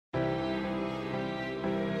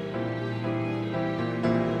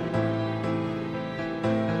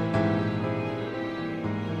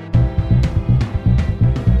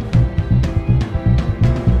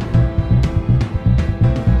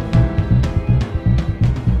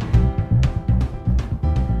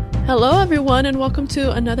Hello, everyone, and welcome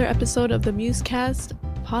to another episode of the Musecast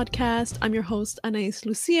podcast. I'm your host, Anais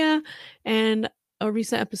Lucia, and a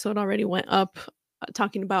recent episode already went up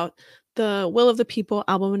talking about the Will of the People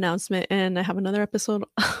album announcement, and I have another episode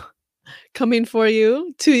coming to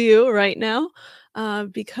you right now,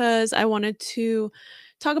 because I wanted to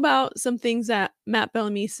talk about some things that Matt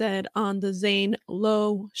Bellamy said on the Zane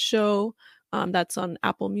Lowe show. That's on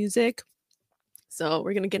Apple Music. So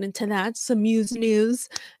we're going to get into that, some Muse news,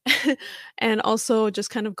 and also just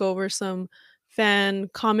kind of go over some fan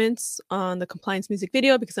comments on the Compliance music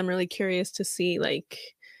video, because I'm really curious to see like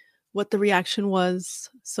what the reaction was.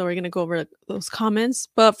 So we're going to go over those comments.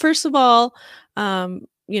 But first of all,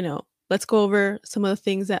 let's go over some of the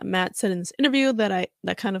things that Matt said in this interview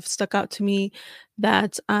that kind of stuck out to me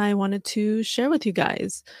that I wanted to share with you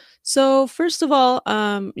guys. So first of all,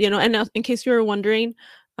 and in case you were wondering,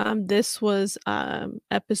 this was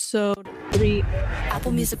episode 3.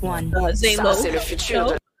 Apple Music One. Zane Lowe.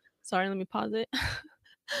 Sorry, let me pause it.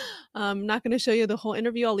 I'm not going to show you the whole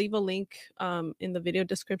interview. I'll leave a link in the video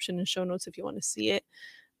description and show notes if you want to see it.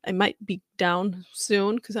 I might be down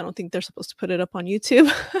soon because I don't think they're supposed to put it up on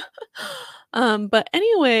YouTube. But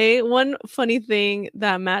anyway, one funny thing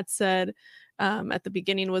that Matt said at the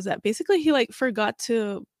beginning was that basically he forgot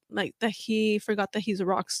that he's a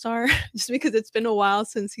rock star just because it's been a while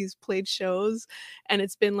since he's played shows, and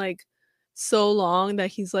it's been so long that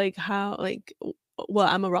he's well,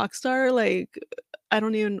 I'm a rock star, I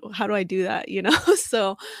don't even, how do I do that,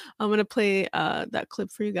 So I'm gonna play that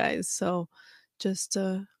clip for you guys. So just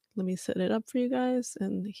let me set it up for you guys,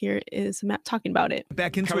 and here is Matt talking about it.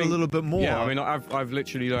 Back into a little bit more. Yeah, I mean, I've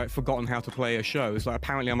literally forgotten how to play a show. It's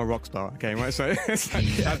apparently I'm a rock star. Okay, right? So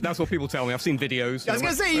that's what people tell me. I've seen videos. I was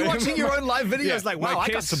gonna say, you're watching your own live videos, wow, I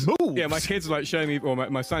got some moves. Yeah, my kids showing me, or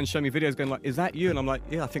my son's showing me videos, going is that you? And I'm like,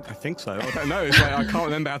 yeah, I think so. I don't know. It's I can't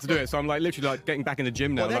remember how to do it. So I'm literally getting back in the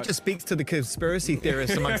gym now. Well, that just speaks to the conspiracy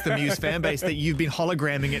theorists amongst the Muse fan base that you've been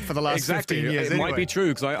hologramming it for the last 15 years. It might be true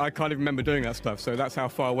because I can't even remember doing that stuff. So that's how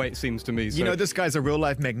far away it seems to me. So. You know, this guy's a real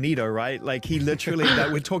life Magneto, right? He literally,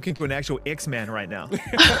 we're talking to an actual X-Man right now.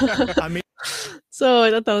 I mean, so I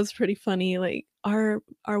thought that was pretty funny. Our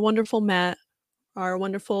wonderful Matt, our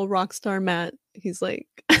wonderful rock star Matt, he's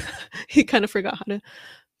he kind of forgot how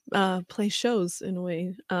to play shows in a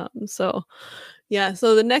way. So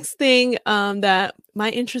the next thing that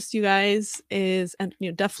might interest you guys is, and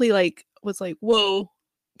definitely was whoa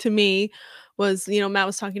to me, was Matt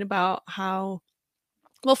was talking about how,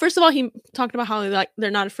 well, first of all, he talked about how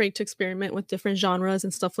they're not afraid to experiment with different genres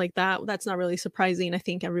and stuff like that. That's not really surprising. I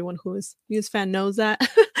think everyone who is a Muse fan knows that.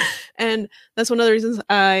 And that's one of the reasons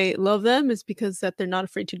I love them, is because that they're not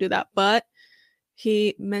afraid to do that. But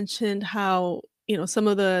he mentioned how, some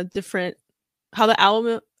of the different, how the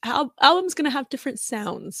album's going to have different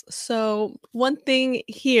sounds. So one thing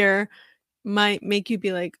here might make you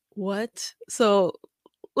be like, what? So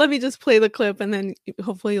let me just play the clip, and then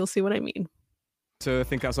hopefully you'll see what I mean. To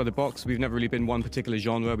think outside the box. We've never really been one particular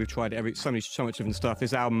genre. We've tried so much different stuff.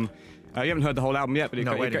 This album, you haven't heard the whole album yet, but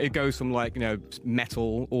it goes from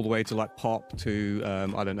metal all the way to pop to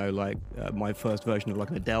I don't know, my first version of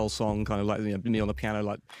an Adele song, kind of me on the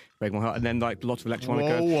piano, Break My Heart, and then lots of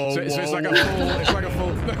electronica. So it's like a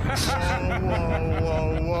full.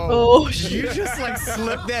 Whoa. Oh, you just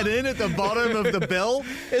slipped that in at the bottom of the bill.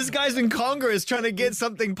 This guy's in Congress trying to get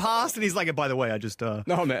something passed, and he's like, by the way, I just I've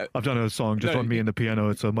done a song just on me and the piano.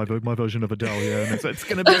 It's my version of Adele, yeah. And it's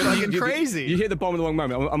gonna be fucking crazy. You hit the bomb at the wrong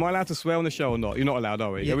moment. Am I allowed to swear on the show or not? You're not allowed,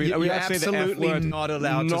 are we? You're absolutely not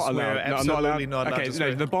allowed to swear. Absolutely not allowed to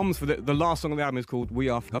swear. The bombs for the last song on the album is called "We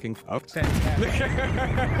Are Fucking Fucked."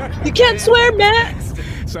 You can't swear, Matt.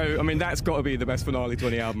 So I mean, that's got to be the best finale to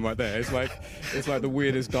any album right there. It's the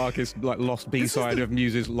weirdest, darkest, lost B-side of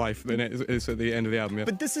Muse's life, and it's at the end of the album. Yeah.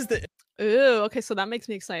 But this is the. Ooh, okay, so that makes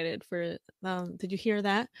me excited for. Did you hear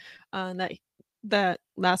that? That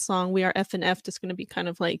last song, "We Are F and F," just gonna be kind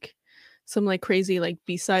of some crazy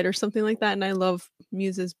B-side or something like that. And I love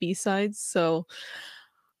Muse's B-sides, so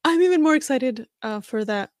I'm even more excited for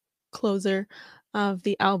that closer of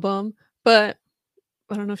the album. But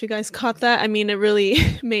I don't know if you guys caught that. I mean, it really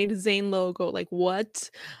made Zane Lowe go what?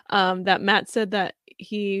 That Matt said that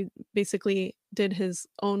he basically did his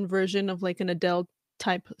own version of an Adele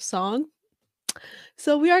type song.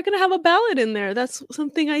 So we are going to have a ballad in there. That's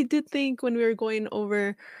something I did think when we were going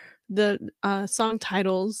over the song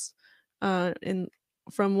titles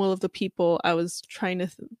from Will of the People. I was trying to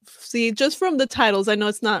see just from the titles. I know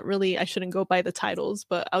it's not really, I shouldn't go by the titles,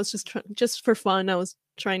 but I was just for fun. I was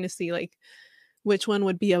trying to see which one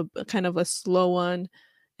would be a kind of a slow one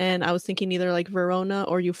and I was thinking either like Verona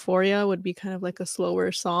or Euphoria would be kind of like a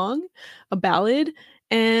slower song, a ballad.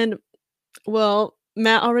 And well,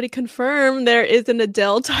 Matt already confirmed there is an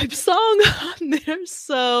Adele type song on there.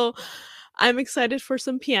 So I'm excited for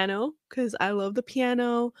some piano because I love the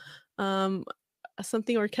piano. Um,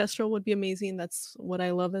 Something orchestral would be amazing. That's what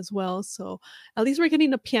I love as well. So at least we're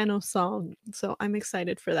getting a piano song. So I'm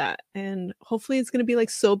excited for that. And hopefully it's going to be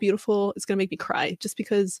like so beautiful. It's going to make me cry just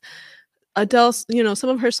because Adele, some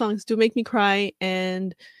of her songs do make me cry,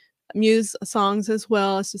 and Muse songs as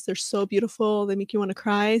well. It's just they're so beautiful. They make you want to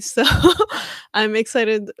cry. So I'm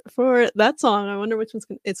excited for that song. I wonder which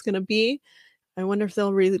it's going to be. I wonder if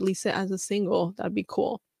they'll release it as a single. That'd be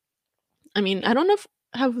cool. I mean, I don't know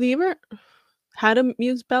have we ever had a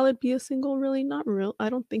Muse ballad be a single? Really? Not real. I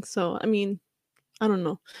don't think so. I mean, I don't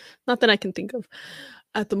know. Not that I can think of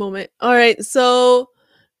at the moment. All right. So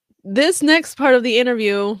this next part of the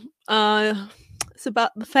interview, it's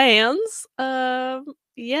about the fans.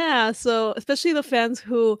 Yeah. So especially the fans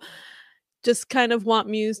who just kind of want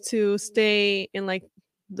Muse to stay in like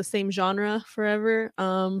the same genre forever.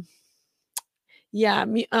 Yeah.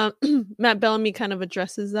 Matt Bellamy kind of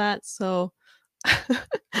addresses that. So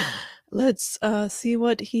let's see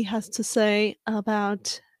what he has to say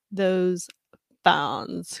about those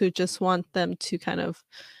fans who just want them to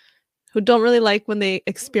who don't really like when they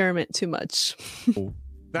experiment too much.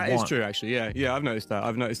 That is true, actually. Yeah, I've noticed that.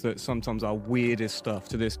 I've noticed that sometimes our weirdest stuff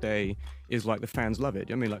to this day is like the fans love it.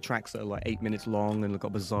 I mean, like tracks that are like 8 minutes long and they've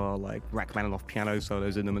got bizarre like Rachmaninoff piano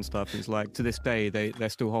solos in them and stuff. And it's like to this day they're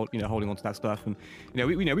still holding on to that stuff. And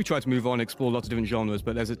we try to move on, explore lots of different genres,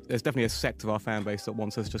 but there's definitely a sect of our fan base that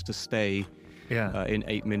wants us just to stay in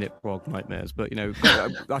 8-minute prog nightmares. But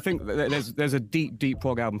I think there's a deep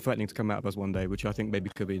prog album threatening to come out of us one day, which I think maybe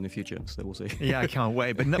could be in the future. So we'll see. Yeah, I can't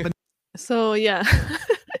wait. But so yeah.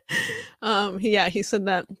 He said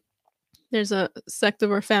that there's a sect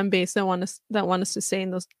of our fan base that want us to stay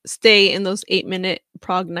in those 8-minute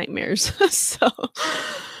prog nightmares. So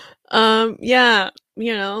they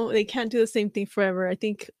can't do the same thing forever. I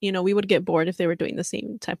think we would get bored if they were doing the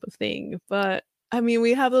same type of thing. But I mean,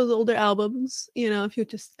 we have those older albums. If you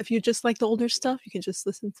just like the older stuff, you can just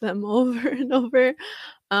listen to them over and over.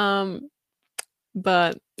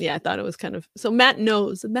 But yeah, I thought it was kind of so Matt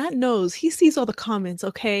knows he sees all the comments,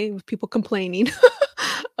 okay, with people complaining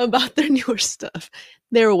about their newer stuff.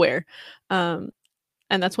 They're aware. And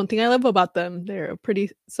that's one thing I love about them. They're a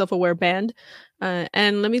pretty self-aware band.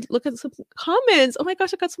 And let me look at some comments. Oh my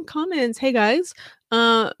gosh, I got some comments. Hey guys,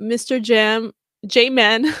 Mr.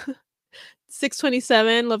 J-Man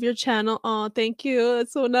 627, love your channel. Oh, thank you.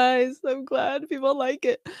 That's so nice. I'm glad people like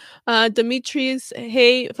it. Demetrius,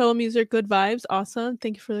 hey, fellow music, good vibes. Awesome.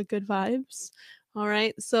 Thank you for the good vibes. All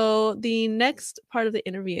right. So the next part of the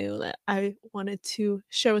interview that I wanted to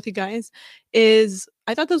share with you guys is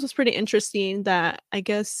I thought this was pretty interesting that I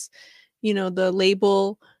guess, the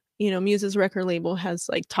label, Muse's record label has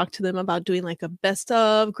like talked to them about doing like a best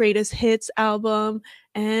of greatest hits album,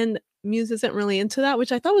 and Muse isn't really into that,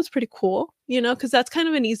 which I thought was pretty cool, because that's kind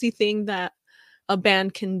of an easy thing that a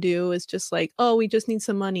band can do is just like, oh, we just need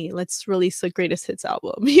some money. Let's release a greatest hits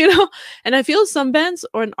album, And I feel some bands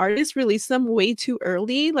or an artist release them way too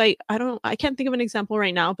early. Like, I can't think of an example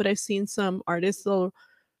right now, but I've seen some artists, they'll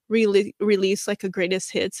release like a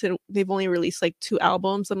greatest hits and they've only released like 2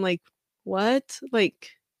 albums. I'm like, what? Like,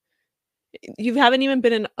 you haven't even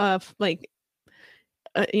been an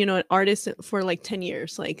artist for like 10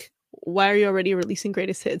 years. Like, why are you already releasing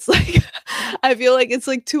greatest hits? Like, I feel like it's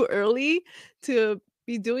like too early to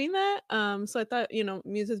be doing that. So I thought,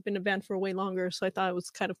 Muse has been a band for way longer. So I thought it was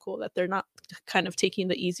kind of cool that they're not kind of taking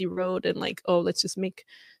the easy road and like, oh, let's just make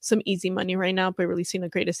some easy money right now by releasing the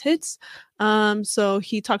greatest hits. So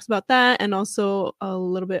he talks about that, and also a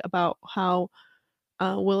little bit about how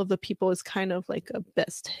Will of the People is kind of like a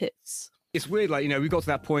best hits. It's weird, like, we got to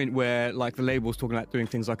that point where, like, the label's talking about doing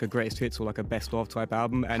things like a greatest hits or like a best of type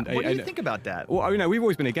album. And what do you think about that? Well, we've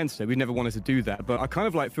always been against it. We've never wanted to do that. But I kind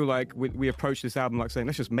of like feel like we approach this album like saying,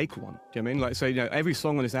 let's just make one. Do you know what I mean? Like, so, every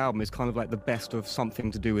song on this album is kind of like the best of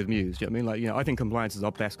something to do with Muse. Do you know what I mean? Like, I think Compliance is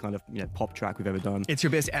our best kind of pop track we've ever done. It's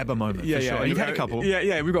your best ever moment, for sure. And you've had a couple.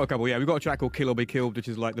 Yeah, we've got a couple. Yeah, we've got a track called Kill or Be Killed, which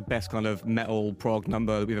is like the best kind of metal prog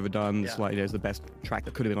number that we've ever done. It's like, it's the best track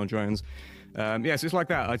that could have been on Drones. So it's like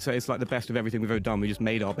that. I'd say it's like the best of everything we've ever done. We just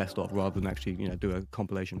made our best of rather than actually, do a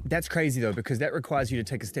compilation. That's crazy though, because that requires you to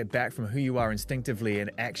take a step back from who you are instinctively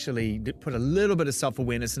and actually put a little bit of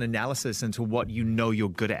self-awareness and analysis into what you know you're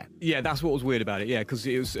good at. Yeah, that's what was weird about it. Yeah, because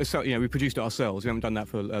it was, we produced it ourselves. We haven't done that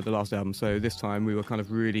for the last album. So this time we were kind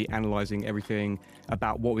of really analysing everything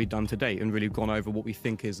about what we'd done to date and really gone over what we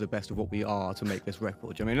think is the best of what we are to make this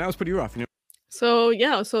record. I mean, that was pretty rough, So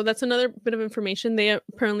yeah, so that's another bit of information. They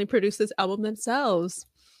apparently produced this album themselves.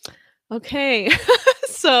 Okay.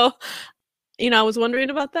 So, I was wondering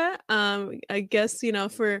about that. I guess,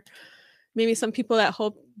 for maybe some people that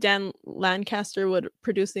hope Dan Lancaster would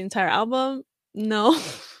produce the entire album. No,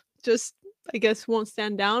 just, I guess, won't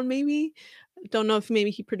stand down maybe. Don't know if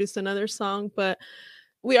maybe he produced another song, but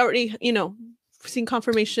we already, seen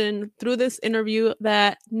confirmation through this interview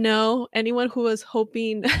that no, anyone who was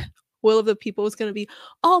hoping Will of the People was going to be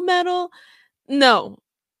all metal, no,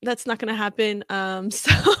 that's not going to happen.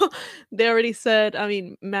 So they already said,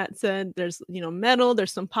 Matt said there's, metal,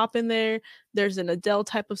 there's some pop in there, there's an Adele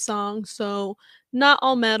type of song, so not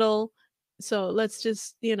all metal. So let's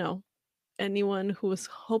just, anyone who was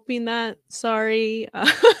hoping that, sorry.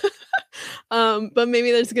 But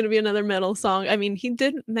maybe there's going to be another metal song. He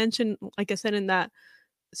did mention, like I said, in that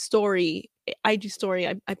story, IG story,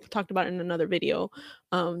 I talked about it in another video,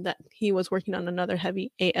 that he was working on another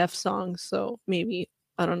heavy AF song. So maybe,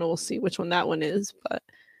 I don't know, we'll see which one that one is. But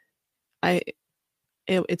I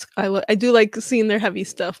do like seeing their heavy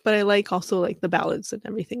stuff, but I like also like the ballads and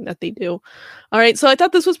everything that they do. All right, so I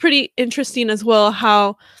thought this was pretty interesting as well,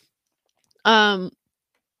 how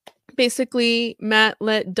basically Matt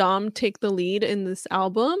let Dom take the lead in this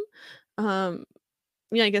album.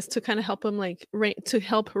 I guess to kind of help him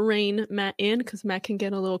rein Matt in, because Matt can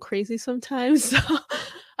get a little crazy sometimes. So I thought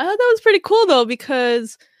that was pretty cool though,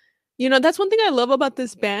 because that's one thing I love about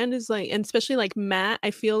this band is and especially like Matt,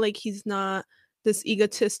 I feel like he's not this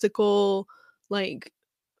egotistical lead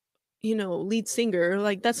singer.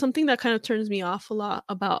 Like that's something that kind of turns me off a lot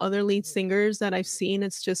about other lead singers that I've seen.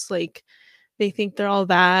 It's just like they think they're all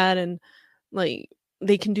that and like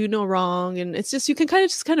they can do no wrong, and it's just you can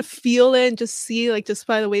kind of feel it and just see just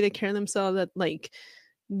by the way they carry themselves that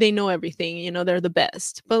they know everything, they're the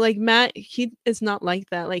best. But like Matt, he is not like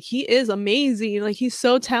that. Like he is amazing, like he's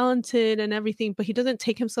so talented and everything, but he doesn't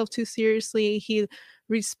take himself too seriously. He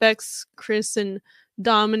respects Chris and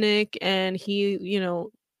Dominic, and he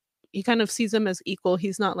he kind of sees them as equal.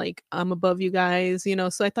 He's not like, I'm above you guys,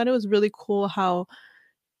 so I thought it was really cool how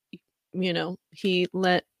he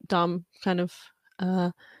let Dom kind of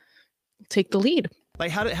take the lead. Like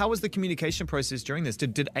how was the communication process during this?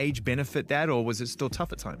 Did age benefit that, or was it still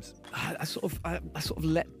tough at times? I sort of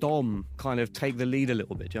let Dom kind of take the lead a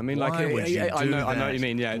little bit. I know what you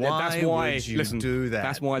mean. Yeah, that's why. Listen, do that.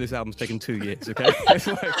 That's why this album's taken 2 years. Okay, it's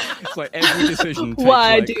like every decision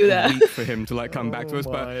takes do that? A week for him to come back to us.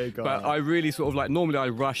 But I really sort of normally I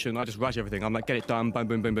rush everything. I'm like, get it done, boom,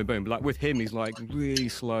 boom, boom, boom, boom. But with him, he's really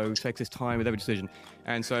slow, takes his time with every decision.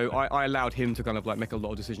 And so I allowed him to kind of make a lot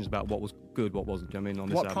of decisions about what was good, what wasn't. On this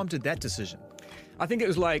album. What prompted that decision? I think it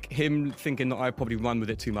was him thinking that I probably run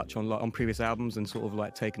with it too much on previous albums and sort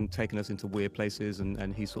of taken us into weird places,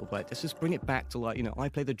 and he's sort of let's just bring it back to I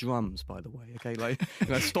play the drums, by the way, okay,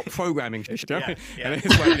 stop programming shit. Yeah. And it's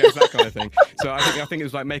it's that kind of thing. So I think it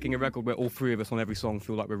was making a record where all three of us on every song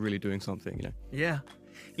feel like we're really doing something. Yeah,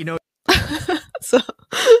 So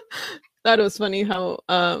that was funny how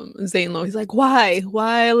Zane Lowe, he's like, why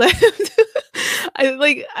let him do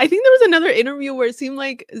I think there was another interview where it seemed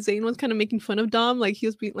like Zayn was kind of making fun of Dom. He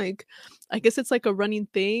was being I guess it's a running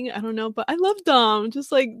thing. I don't know, but I love Dom.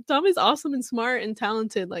 Just Dom is awesome and smart and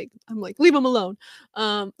talented. I'm leave him alone.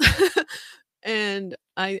 And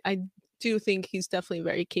I do think he's definitely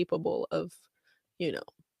very capable of,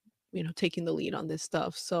 taking the lead on this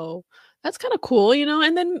stuff. So that's kind of cool,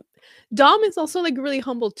 And then Dom is also really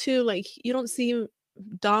humble too. You don't see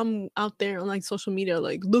Dom out there on social media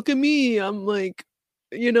look at me, I'm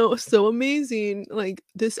so amazing,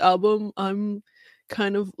 this album I'm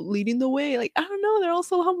kind of leading the way. I don't know, they're all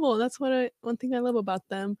so humble. That's one thing I love about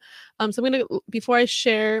them. So I'm gonna, before I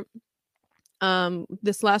share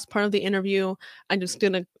this last part of the interview, I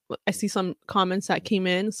see some comments that came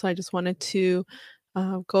in, so I just wanted to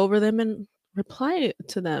go over them and reply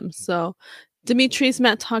to them. So Dimitri's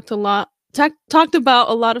Matt talked about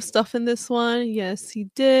a lot of stuff in this one. Yes, he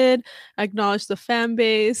did. Acknowledge the fan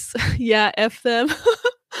base. Yeah, F them.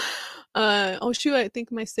 Oh shoot, I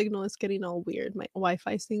think my signal is getting all weird. My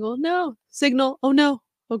Wi-Fi signal. Oh no.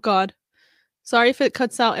 Oh god. Sorry if it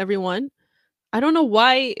cuts out, everyone. I don't know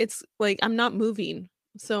why it's I'm not moving.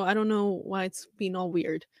 So I don't know why it's being all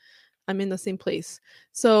weird. I'm in the same place.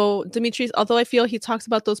 So Dimitris, although I feel he talks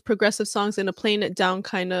about those progressive songs in a playing it down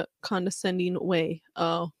kind of condescending way.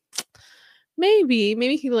 Oh, maybe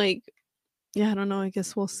he like, yeah, I don't know. I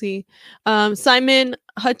guess we'll see. Simon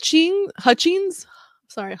Hutchins.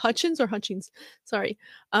 Sorry, Hutchins or Hutchins. Sorry.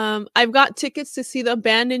 I've got tickets to see the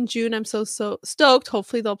band in June. I'm so stoked.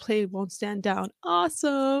 Hopefully they'll play Won't Stand Down.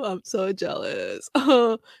 Awesome. I'm so jealous.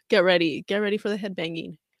 Get ready for the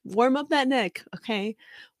headbanging. Warm up that neck, okay?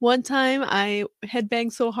 One time I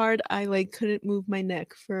headbanged so hard I like couldn't move my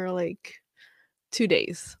neck for like 2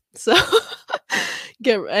 days. So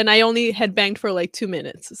and I only headbanged for like 2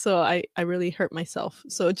 minutes. So I really hurt myself.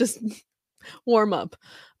 So just warm up.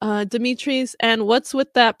 Dimitris, and what's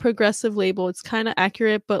with that progressive label? It's kind of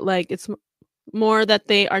accurate, but like it's more that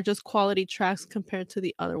they are just quality tracks compared to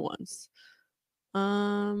the other ones.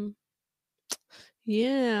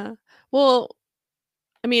 Yeah. Well,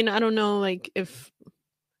 I mean, I don't know like if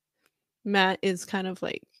Matt is kind of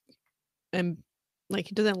like and like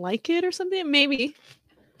he doesn't like it or something, maybe.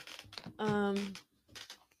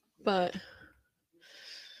 But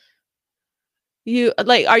you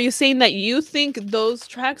like, are you saying that you think those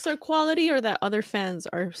tracks are quality or that other fans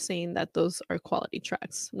are saying that those are quality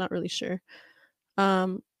tracks? I'm not really sure.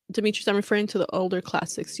 Demetrius, I'm referring to the older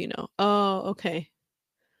classics, you know. Oh, okay.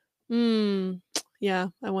 Yeah,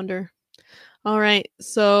 I wonder. All right.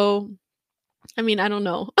 So, I mean, I don't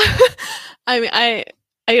know. I mean, I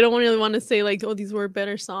don't really want to say like, oh, these were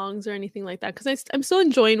better songs or anything like that, because I'm still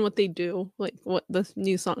enjoying what they do, like what the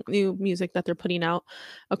new music that they're putting out.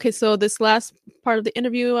 Okay, so this last part of the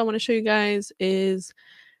interview I want to show you guys is,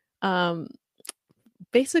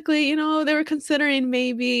 basically, you know, they were considering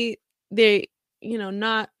maybe they, you know,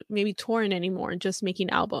 not maybe touring anymore, just making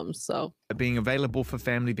albums. So being available for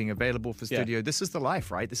family, being available for studio. This is the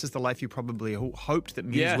life, right? This is the life you probably hoped that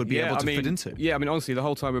Muse would be able to fit into. Yeah, I mean, honestly, the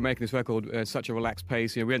whole time we were making this record, such a relaxed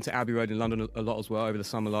pace. You know, we went to Abbey Road in London a lot as well over the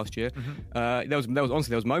summer last year. There was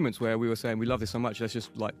moments where we were saying we love this so much, let's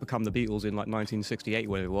just like become the Beatles in like 1968,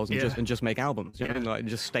 whatever it was, and just make albums. You know, and, like,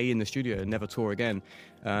 just stay in the studio and never tour again.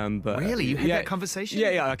 But really, you had that conversation?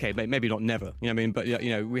 Yeah, okay, maybe not never. You know what I mean? But you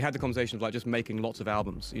know, we had the conversation of like just making lots of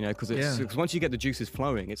albums. You know, because once you get the juices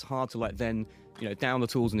flowing, it's hard to like then, you know, down the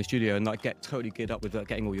tools in the studio and like get totally geared up with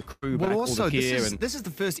getting all your crew back, also, all the gear. This is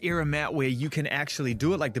the first era, Matt, where you can actually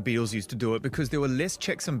do it like the Beatles used to do it, because there were less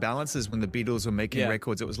checks and balances when the Beatles were making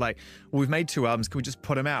records. It was like, well, we've made 2 albums, can we just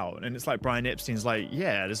put them out? And it's like Brian Epstein's like,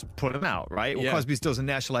 yeah, just put them out, right? Or Crosby, Stills and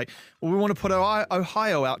Nash are like, well, we want to put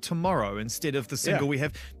Ohio out tomorrow instead of the single we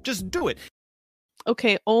have. Just do it.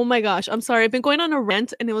 Okay, oh my gosh, I'm sorry, I've been going on a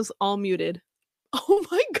rant and it was all muted. Oh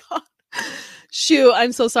my god. Shoot,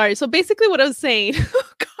 I'm so sorry. So basically what I was saying,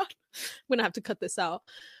 oh god, I'm gonna have to cut this out.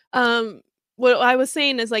 What I was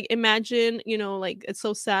saying is like, imagine, you know, like it's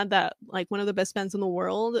so sad that like one of the best bands in the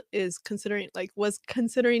world was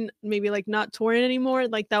considering maybe like not touring anymore.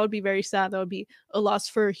 Like that would be very sad. That would be a loss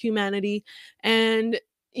for humanity. And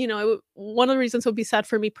you know, one of the reasons it would be sad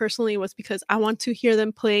for me personally was because I want to hear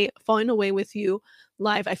them play Falling Away with You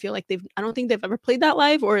live. I feel like I don't think they've ever played that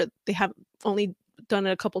live, or they have only done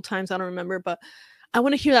it a couple times. I don't remember, but I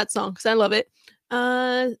want to hear that song because I love it.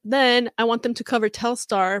 Then I want them to cover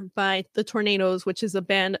Telstar by the Tornadoes, which is a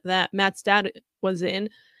band that Matt's dad was in.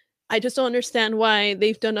 I just don't understand why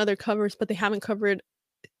they've done other covers, but they haven't covered,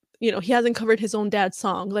 you know, he hasn't covered his own dad's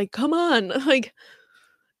song. Like, come on. Like,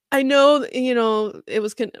 I know, you know, it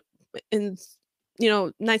was in, you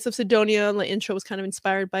know, Knights of Sidonia, the intro was kind of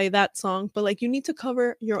inspired by that song, but like, you need to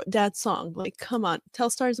cover your dad's song. Like, come on.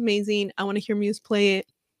 Telstar is amazing. I want to hear Muse play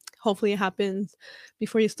it. Hopefully it happens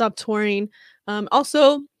before you stop touring.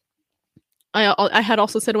 Also, I had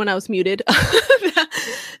also said when I was muted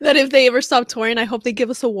that if they ever stop touring, I hope they give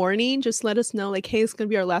us a warning. Just let us know, like, hey, it's gonna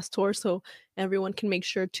be our last tour, so everyone can make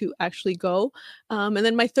sure to actually go. And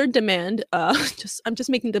then my third demand, I'm just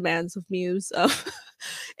making demands of Muse,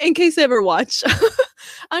 in case they ever watch.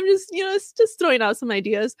 I'm just, you know, just throwing out some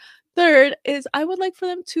ideas. Third is I would like for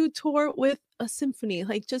them to tour with a symphony,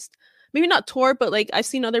 like just maybe not tour, but like I've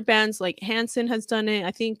seen other bands like Hanson has done it.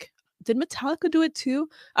 I think, did Metallica do it too?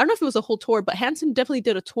 I don't know if it was a whole tour, but Hanson definitely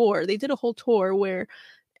did a tour. They did a whole tour where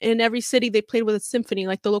in every city they played with a symphony,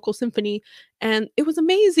 like the local symphony, and it was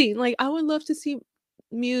amazing. Like I would love to see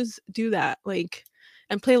Muse do that, like,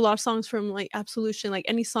 and play a lot of songs from like Absolution, like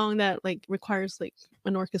any song that like requires like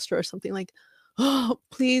an orchestra or something. Like, oh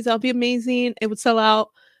please, that'll be amazing. It would sell out.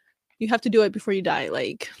 You have to do it before you die.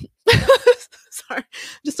 Like, sorry,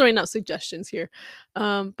 just throwing out suggestions here.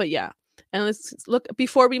 But yeah. And let's look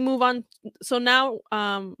before we move on. So now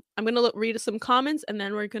I'm going to read some comments, and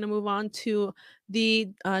then we're going to move on to the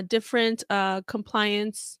different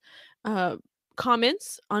compliance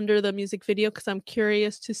comments under the music video because I'm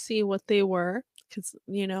curious to see what they were. Because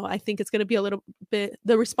I think it's gonna be a little bit.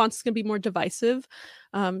 The response is gonna be more divisive.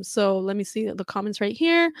 So let me see the comments right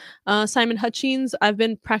here. Simon Hutchings, I've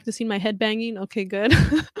been practicing my headbanging. Okay, good.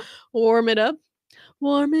 Warm it up.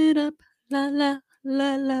 Warm it up. La la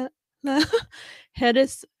la la la.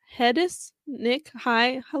 Hedis, Nick,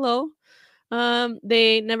 hi, hello.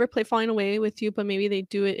 They never play Falling Away with you, but maybe they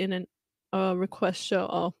do it in a request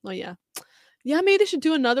show. Oh yeah. Yeah, maybe they should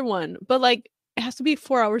do another one, but like it has to be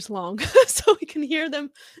 4 hours long so we can hear them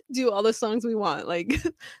do all the songs we want. Like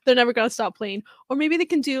they're never gonna stop playing. Or maybe they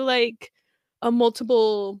can do like a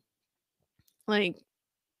multiple like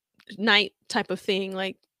night type of thing.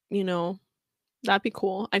 Like, that'd be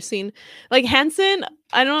cool. I've seen like Hanson.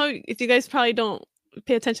 I don't know if you guys probably don't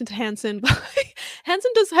pay attention to Hanson, but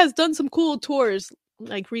Hanson has done some cool tours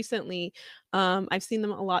like recently. I've seen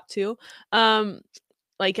them a lot too.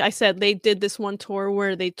 Like I said, they did this one tour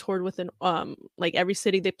where they toured with an like every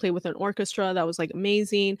city they played with an orchestra. That was like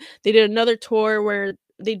amazing. They did another tour where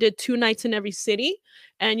they did 2 nights in every city,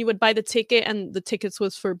 and you would buy the ticket, and the tickets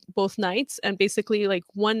was for both nights. And basically, like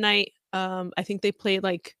one night, I think they played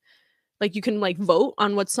like you can like vote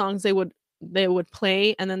on what songs they would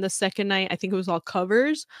play, and then the second night I think it was all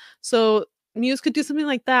covers. So Muse could do something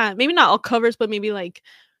like that. Maybe not all covers, but maybe like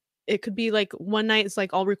it could be like one night it's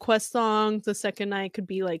like all request songs, the second night could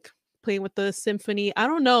be like playing with the symphony. I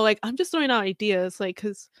don't know, like I'm just throwing out ideas, like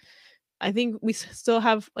because I think we still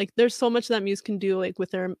have like there's so much that Muse can do like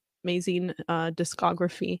with their amazing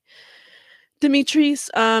discography.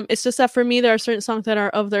 Dimitris, it's just that for me there are certain songs that are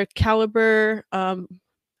of their caliber.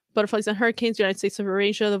 Butterflies and Hurricanes, United States of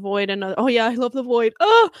Eurasia, The Void, and oh yeah, I love The Void.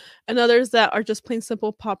 Oh, and others that are just plain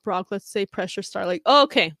simple pop rock. Let's say Pressure Star. Like, oh,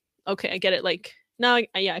 okay, I get it. Like now,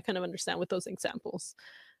 I kind of understand with those examples.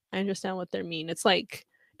 I understand what they mean. It's like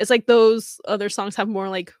those other songs have more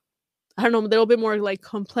like, I don't know, a little bit more like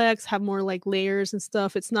complex, have more like layers and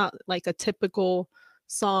stuff. It's not like a typical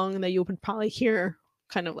song that you would probably hear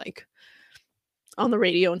kind of like on the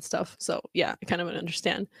radio and stuff. So yeah, I kind of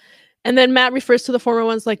understand. And then Matt refers to the former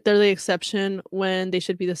ones like they're the exception when they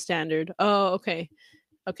should be the standard. Oh, okay.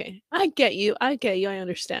 I get you. I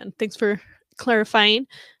understand. Thanks for clarifying.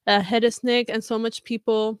 Hedisnik and so much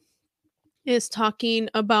people is talking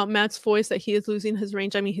about Matt's voice, that he is losing his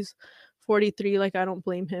range. I mean, he's 43. Like, I don't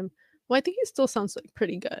blame him. Well, I think he still sounds like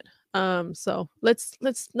pretty good. So let's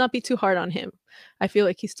not be too hard on him. I feel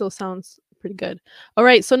like he still sounds pretty good. All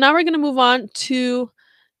right. So now we're going to move on to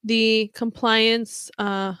the compliance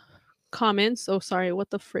comments. Oh, sorry, what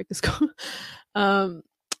the frick is going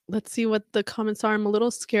let's see what the comments are. I'm a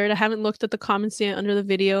little scared. I haven't looked at the comments yet under the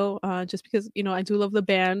video, just because I do love the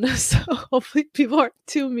band. So hopefully people aren't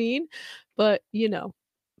too mean, but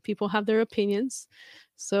people have their opinions.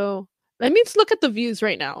 So let me just look at the views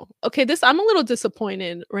right now. Okay, I'm a little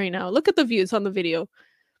disappointed right now. Look at the views on the video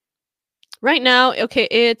right now. Okay,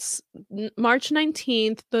 it's March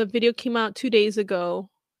 19th. The video came out 2 days ago,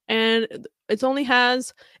 and it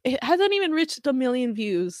hasn't even reached 1 million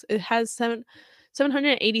views. It has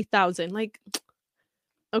 780,000. Like,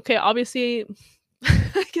 okay, obviously,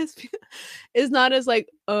 I guess it's not as like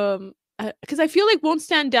because I feel like Won't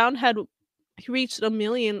Stand Down had reached 1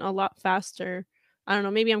 million a lot faster. I don't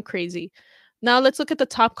know, maybe I'm crazy. Now let's look at the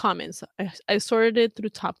top comments. I sorted it through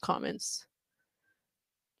top comments.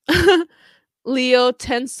 Leo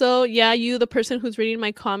Tenso, yeah, you, the person who's reading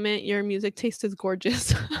my comment, your music taste is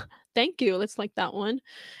gorgeous. Thank you. Let's like that one.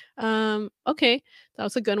 Okay, that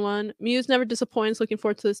was a good one. Muse never disappoints. Looking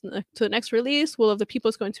forward to the next release. Will of the People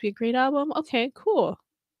is going to be a great album. Okay, cool.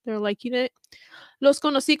 They're liking it. Los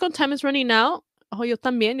conocí con Time is Running Out. Oh, yo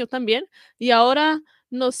también. Y ahora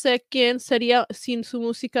no sé quién sería sin su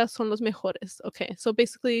música, son los mejores. Okay, so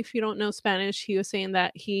basically, if you don't know Spanish, he was saying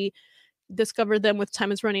that he discovered them with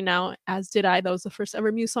Time is Running Out, as did I. That was the first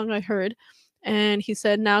ever Muse song I heard. And he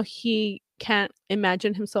said now he can't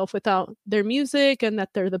imagine himself without their music and that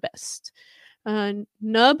they're the best.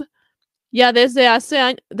 Nub, ya desde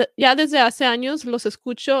hace años los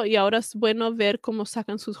escucho y ahora es bueno ver cómo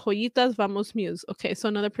sacan sus joyitas. Vamos Muse. Okay, so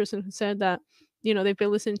another person who said that, they've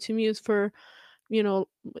been listening to Muse for, a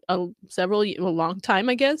long time,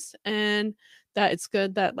 I guess, and that it's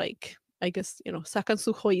good that, like, I guess, sacan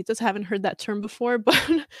sus joyitas. I haven't heard that term before, but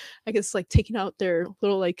I guess like taking out their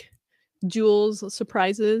little like jewels,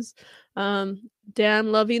 surprises.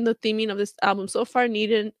 Dan, loving the theming of this album so far.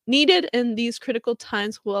 Needed in these critical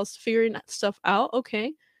times while figuring that stuff out.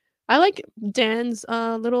 Okay, I like Dan's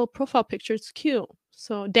little profile picture. It's cute.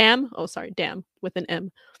 So Damn with an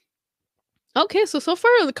M. Okay, so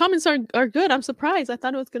far the comments are good. I'm surprised. I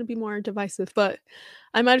thought it was gonna be more divisive, but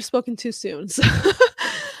I might have spoken too soon. So,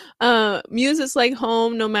 Muse is like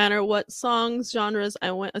home. No matter what songs, genres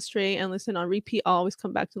I went astray and listen on repeat, I'll always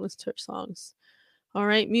come back to listen to her songs. All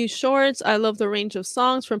right, Muse Shorts. I love the range of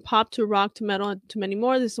songs from pop to rock to metal and to many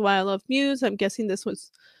more. This is why I love Muse. I'm guessing this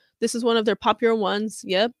is one of their popular ones.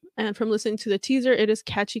 Yep. And from listening to the teaser, it is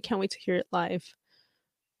catchy. Can't wait to hear it live.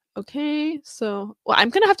 Okay, so well, I'm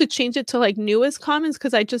gonna have to change it to like newest comments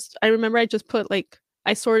because I remember I just put like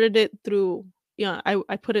I sorted it through. Yeah,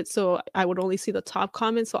 I put it so I would only see the top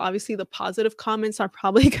comments. So obviously the positive comments are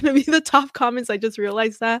probably gonna be the top comments. I just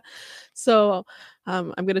realized that. So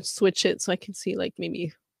I'm gonna switch it so I can see like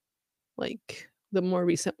maybe like the more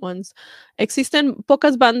recent ones. Existen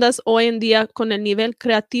pocas bandas hoy en día con el nivel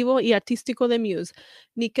creativo y artístico de Muse.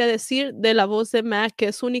 Ni qué decir de la voz de Mac, que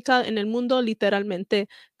es única en el mundo literalmente.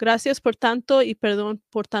 Gracias por tanto y perdón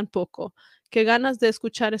por tan poco. Qué ganas de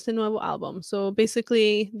escuchar este nuevo álbum. So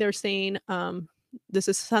basically they're saying this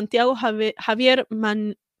is Santiago Javier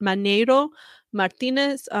Maneiro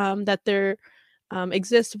Martinez, that there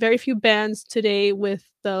exist very few bands today with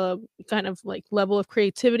the kind of like level of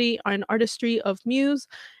creativity and artistry of Muse,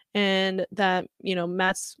 and that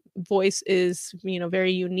Matt's voice is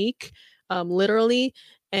very unique, literally,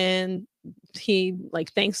 and he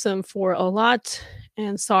like thanks them for a lot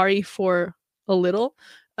and sorry for a little,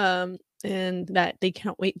 and that they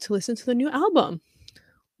can't wait to listen to the new album.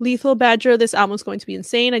 Lethal Badger, this album is going to be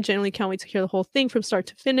insane. I genuinely can't wait to hear the whole thing from start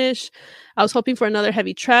to finish. I was hoping for another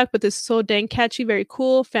heavy track, but this is so dang catchy, very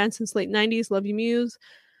cool. Fan since late 90s. Love you, Muse.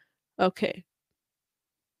 Okay.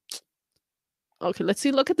 Okay, let's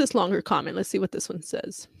see. Look at this longer comment. Let's see what this one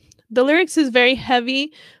says. The lyrics is very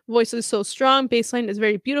heavy. Voice is so strong. Bassline is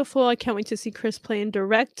very beautiful. I can't wait to see Chris play in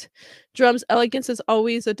direct. Drums elegance is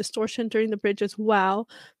always a distortion during the bridges. Wow.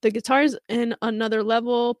 The guitars in another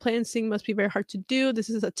level. Play and sing must be very hard to do. This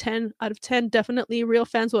is a 10 out of 10. Definitely real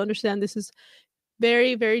fans will understand this is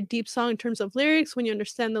very, very deep song in terms of lyrics. When you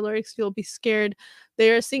understand the lyrics, you'll be scared.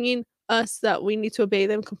 They are singing us that we need to obey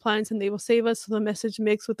them, compliance, and they will save us. So the message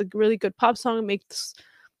mixed with a really good pop song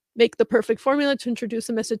make the perfect formula to introduce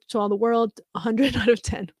a message to all the world. 100 out of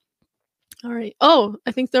 10. All right. Oh,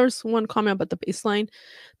 I think there was one comment about the bass line.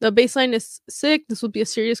 The bass line is sick. This will be a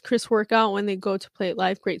serious Chris workout when they go to play it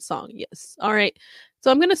live. Great song. Yes. All right.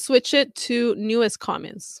 So I'm going to switch it to newest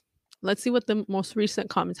comments. Let's see what the most recent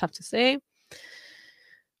comments have to say.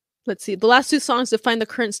 Let's see. The last two songs define the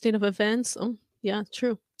current state of events. Oh, yeah,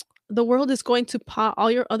 true. The world is going to pop. All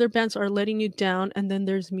your other bands are letting you down. And then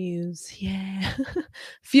there's Muse. Yeah.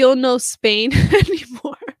 Feel no Spain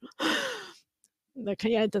anymore.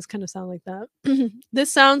 Yeah, it does kind of sound like that.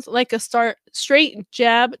 This sounds like a straight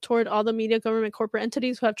jab toward all the media, government, corporate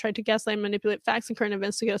entities who have tried to gaslight and manipulate facts and current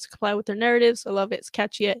events to get us to comply with their narratives. I love it. It's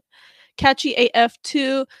catchy AF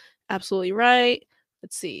too. Absolutely right.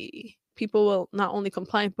 Let's see. People will not only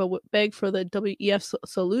comply, but would beg for the WEF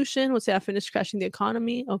solution. Would say I finished crashing the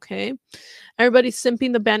economy. Okay. Everybody's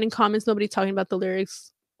simping the band in comments. Nobody talking about the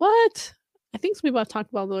lyrics. What? I think some people have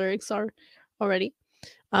talked about the lyrics already.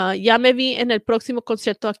 Ya me vi en el próximo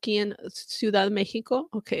concierto aquí en Ciudad de México.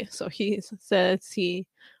 Okay, so he says he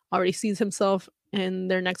already sees himself in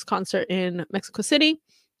their next concert in Mexico City.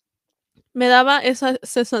 Me daba esa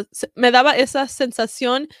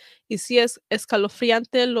sensación y si es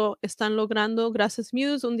escalofriante lo están logrando. Gracias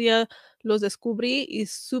Muse. Un día los descubrí y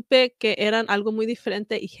supe que eran algo muy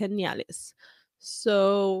diferente y geniales.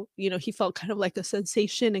 So, he felt kind of like a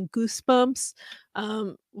sensation and goosebumps.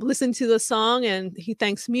 Listened to the song and he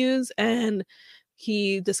thanks Muse, and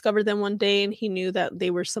he discovered them one day and he knew that they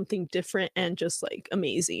were something different and just like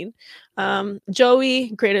amazing. Joey,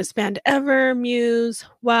 greatest band ever. Muse,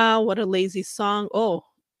 wow, what a lazy song. Oh,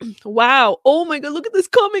 wow. Oh my God, look at this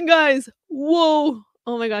comment, guys. Whoa.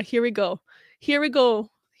 Oh my God, here we go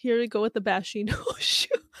with the bashing. Oh,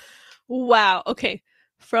 shoot. Wow. Okay.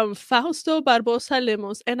 From Fausto Barbosa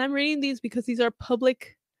Lemos, and I'm reading these because these are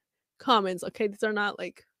public comments. Okay, these are not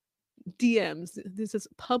like DMs. This is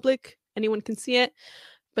public. Anyone can see it,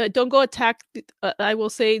 but don't go attack. I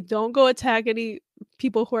will say, don't go attack any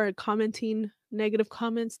people who are commenting negative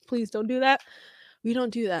comments. Please don't do that. We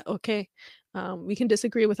don't do that. Okay, we can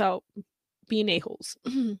disagree without being a-holes.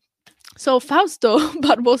 So Fausto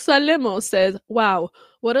Barbosa Lemos says, wow,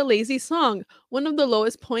 what a lazy song. One of the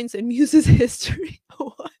lowest points in Muse's history.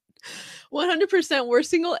 100% worst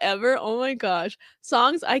single ever. Oh my gosh.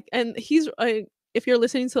 Songs if you're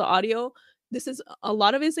listening to the audio, this is a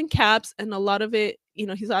lot of it is in caps and a lot of it, he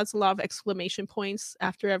adds a lot of exclamation points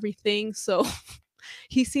after everything. So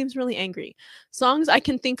He seems really angry. Songs I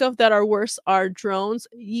can think of that are worse are Drones.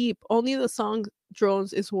 Yeep, only the song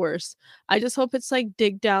Drones is worse. I just hope it's like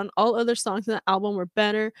Dig Down. All other songs in the album were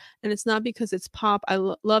better, and it's not because it's pop. I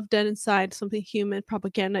love Dead Inside, Something Human,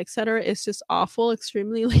 Propaganda, etc. It's just awful,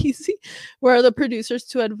 extremely lazy. Where are the producers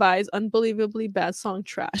to advise unbelievably bad song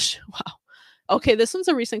trash? Wow. Okay, this one's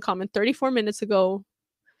a recent comment 34 minutes ago.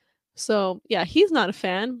 So, yeah, he's not a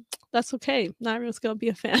fan. That's okay. Not everyone's going to be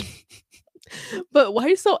a fan. But why are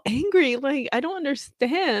you so angry? Like, I don't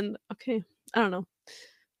understand. Okay, I don't know.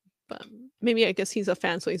 But maybe I guess he's a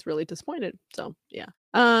fan, so he's really disappointed. So, yeah.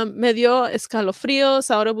 Me dio escalofríos.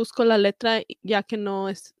 Ahora busco la letra ya que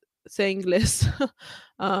no sé inglés.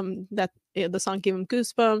 That the song gave him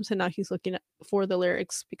goosebumps, and now he's looking for the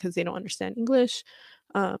lyrics because they don't understand English.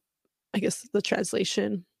 I guess the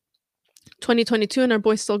translation. 2022 and our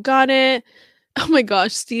boy still got it. Oh my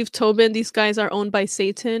gosh, Steve Tobin, these guys are owned by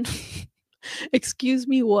Satan. Excuse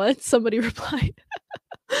me, what? Somebody replied.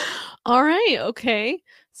 All right, okay.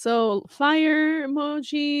 So fire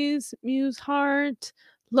emojis, Muse heart.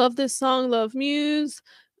 Love this song, love Muse.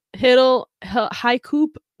 Haiku.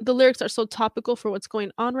 The lyrics are so topical for what's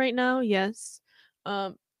going on right now. Yes.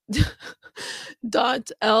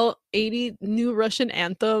 Dot L80 new Russian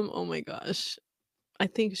anthem. Oh my gosh. I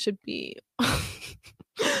think it should be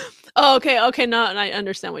oh, okay. No, and I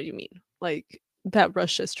understand what you mean. Like that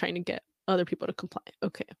Russia's trying to get other people to comply.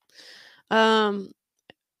 Okay.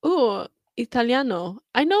 Italiano.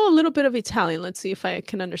 I know a little bit of Italian. Let's see if I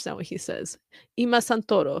can understand what he says. Ima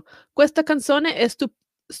Santoro. Questa canzone è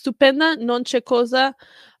stupenda, non c'è cosa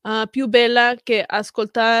più bella che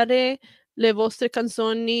ascoltare le vostre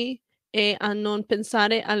canzoni e a non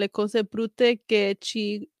pensare alle cose brutte che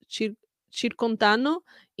ci circondano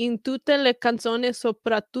in tutte le canzoni,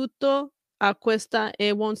 soprattutto a questa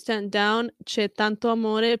e Won't Stand Down. C'è tanto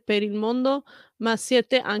amore per il mondo, ma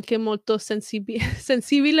siete anche molto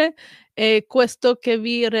sensibile e questo che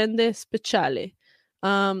vi rende speciale.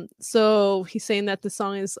 So he's saying that the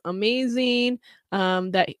song is amazing,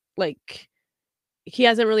 that like he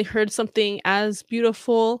hasn't really heard something as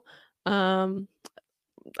beautiful.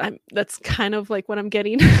 That's kind of like what I'm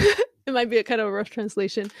getting. It might be a kind of a rough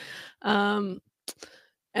translation. And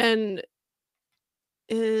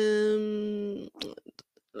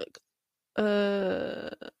like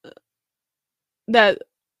that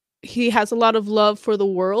he has a lot of love for the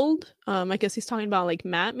world. I guess he's talking about like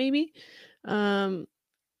Matt maybe. And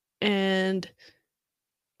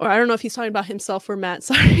or I don't know if he's talking about himself or Matt,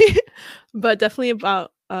 sorry. But definitely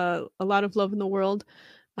about a lot of love in the world.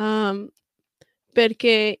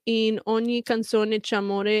 Perché in ogni canzone c'è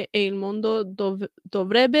amore e il mondo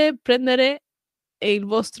dovrebbe prendere il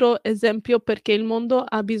vostro esempio perché il mondo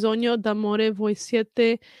ha bisogno d'amore, voi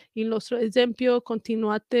siete il nostro esempio,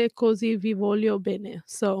 continuate così, vi voglio bene.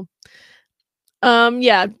 So,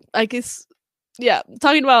 yeah, I guess, yeah,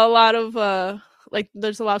 talking about a lot of, like,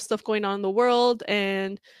 there's a lot of stuff going on in the world,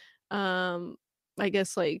 and, I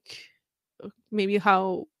guess, like, maybe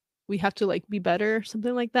how we have to, like, be better,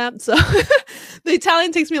 something like that. So, the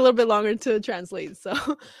Italian takes me a little bit longer to translate, so,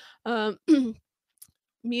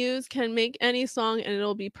 Muse can make any song and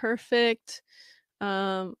it'll be perfect.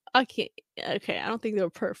 Okay, I don't think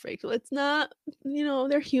they're perfect. Let's not,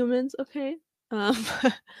 they're humans, okay?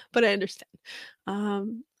 But I understand.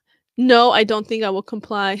 No, I don't think I will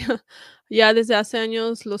comply. Ya desde hace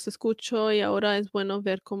años los escucho y ahora es bueno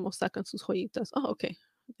ver cómo sacan sus joyitas. Oh, okay.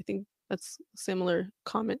 I think that's a similar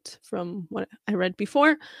comment from what I read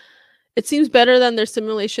before. It seems better than their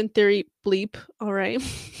Simulation Theory bleep. All right.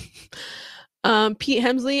 Pete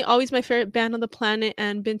Hemsley, always my favorite band on the planet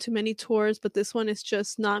and been to many tours, but this one is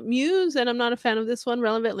just not Muse, and I'm not a fan of this one.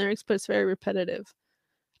 Relevant lyrics, but it's very repetitive.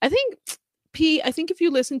 I think, Pete, if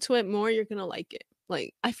you listen to it more, you're gonna like it.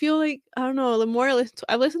 Like, I feel like, I don't know, the more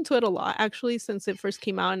I've listened to it a lot, actually, since it first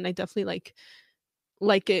came out, and I definitely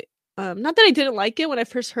like it. Not that I didn't like it when I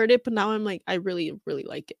first heard it, but now I'm like, I really, really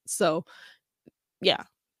like it. So, yeah,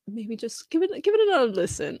 maybe just give it another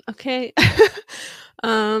listen, okay?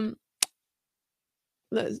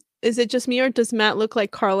 Is it just me or does Matt look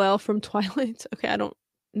like Carlisle from Twilight? Okay, I don't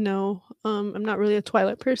know. I'm not really a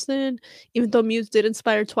Twilight person, even though Muse did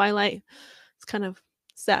inspire Twilight. It's kind of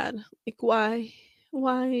sad. Like,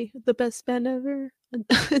 why the best band ever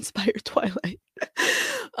inspired Twilight?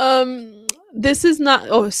 This is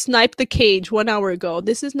not. Snipe the Cage 1 hour ago.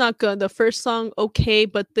 This is not good. The first song, okay,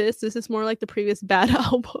 but this is more like the previous bad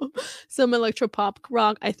album. Some electro pop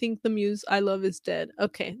rock. I think the Muse I love is dead.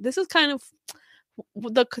 Okay, this is kind of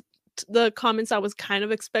the comments I was kind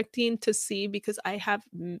of expecting to see, because I have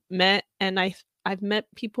met and I've met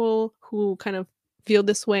people who kind of feel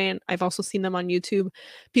this way, and I've also seen them on YouTube.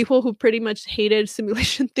 People who pretty much hated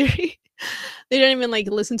Simulation Theory. They didn't even like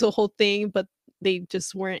listen to the whole thing, but they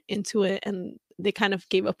just weren't into it, and they kind of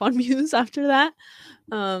gave up on Muse after that.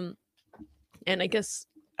 And I guess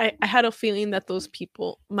I had a feeling that those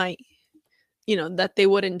people might, that they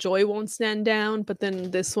would enjoy Won't Stand Down, but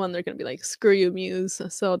then this one they're gonna be like, screw you, Muse.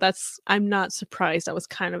 So I'm not surprised. I was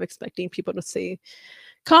kind of expecting people to say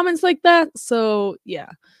comments like that. So yeah.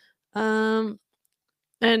 And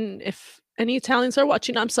if any Italians are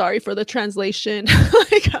watching, I'm sorry for the translation.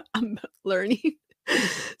 Like, I'm learning.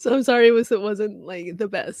 So I'm sorry it wasn't like the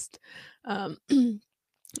best.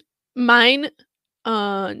 Mine,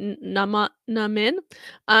 Namin.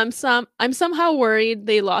 I'm somehow worried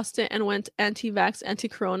they lost it and went anti-vax,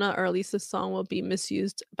 anti-corona, or at least the song will be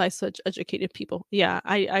misused by such educated people. Yeah,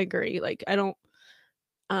 I agree. Like, I don't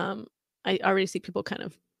I already see people kind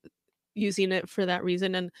of using it for that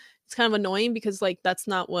reason, and it's kind of annoying because like that's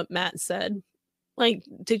not what Matt said. Like,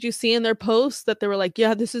 did you see in their post that they were like,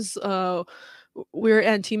 yeah, this is we're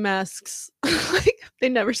anti-masks? Like, they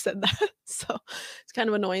never said that. So it's kind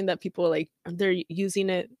of annoying that people like they're using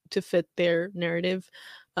it to fit their narrative.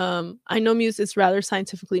 I know Muse is rather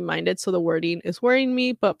scientifically minded, so the wording is worrying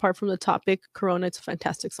me, but apart from the topic, Corona, it's a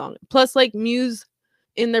fantastic song. Plus, like, Muse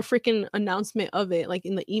in their freaking announcement of it, like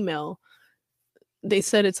in the email, they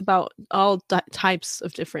said it's about all types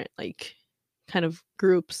of different like kind of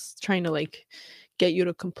groups trying to like get you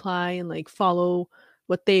to comply and like follow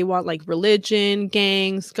what they want, like religion,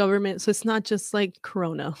 gangs, government. So it's not just like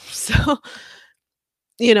Corona. So,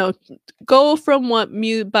 go from what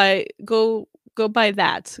Muse go by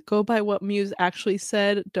that. Go by what Muse actually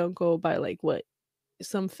said. Don't go by like what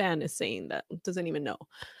some fan is saying that doesn't even know.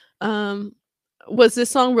 Was this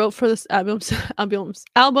song wrote for this album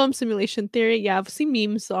Simulation Theory? Yeah, I've seen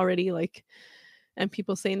memes already, like, and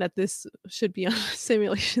people saying that this should be on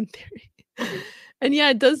Simulation Theory. And yeah,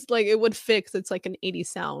 it does, like, it would fix, it's like an 80s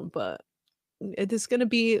sound, but it is gonna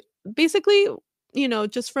be basically,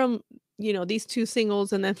 just from, these two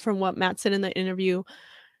singles and then from what Matt said in the interview,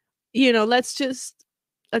 let's just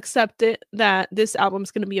accept it that this album is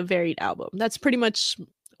gonna be a varied album. That's pretty much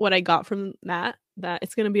what I got from that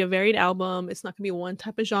it's going to be a varied album. It's not going to be one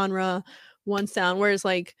type of genre, one sound. Whereas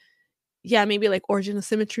like, yeah, maybe like Origin of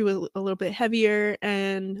Symmetry was a little bit heavier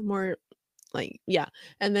and more like, yeah.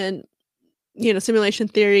 And then, Simulation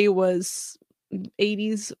Theory was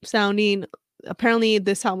 80s sounding. Apparently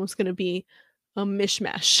this album's going to be a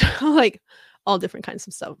mishmash, like all different kinds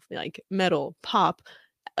of stuff, like metal, pop,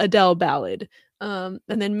 Adele ballad. And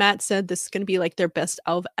then Matt said this is going to be like their best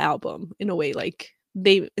album in a way, like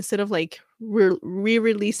they, instead of like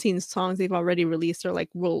re-releasing songs they've already released, they're like,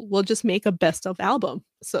 we'll just make a best of album.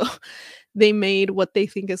 So they made what they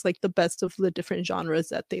think is like the best of the different genres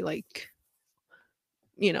that they like,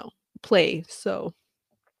 play. So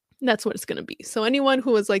that's what it's gonna be. So anyone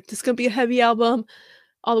who was like, this is gonna be a heavy album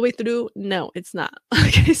all the way through, no, it's not.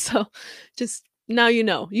 Okay, so just now you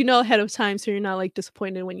know ahead of time, so you're not like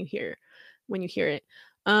disappointed when you hear it.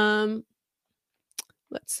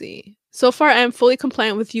 Let's see. So far, I am fully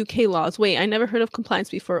compliant with UK laws. Wait, I never heard of compliance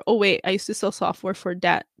before. Oh, wait, I used to sell software for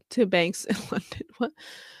that to banks in London.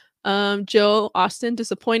 What? Joe Austin,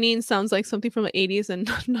 disappointing. Sounds like something from the 80s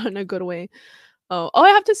and not in a good way. Oh, I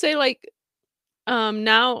have to say, like,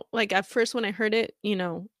 now, like, at first when I heard it,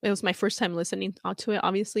 it was my first time listening to it,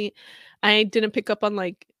 obviously. I didn't pick up on,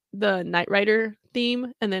 like, the Knight Rider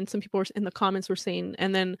theme, and then some people were in the comments were saying,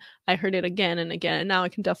 and then I heard it again and again, and now I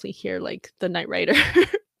can definitely hear like the Knight Rider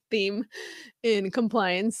theme in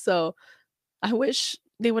Compliance. So I wish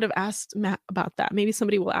they would have asked Matt about that. Maybe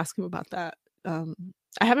somebody will ask him about that.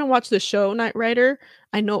 I haven't watched the show Knight Rider.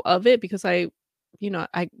 I know of it because I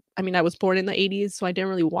was born in the 80s, so I didn't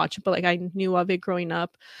really watch it, but like I knew of it growing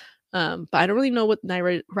up. But I don't really know what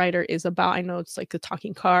Knight Rider is about. I know it's like a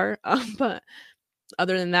talking car, but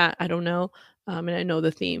other than that, I don't know. And I know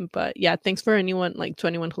the theme, but yeah, thanks for anyone who like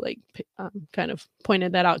kind of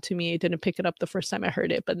pointed that out to me. I didn't pick it up the first time I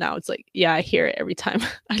heard it, but now it's like, yeah, I hear it every time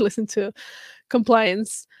I listen to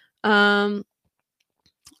Compliance. Look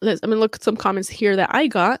at some comments here that I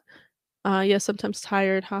got. Yeah, sometimes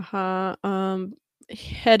tired, haha.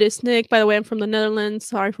 Head is Nick. By the way, I'm from the Netherlands.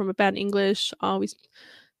 Sorry for my bad English. Always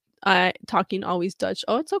Dutch.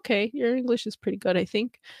 Oh, it's okay. Your English is pretty good, I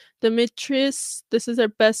think. Demetrius, this is their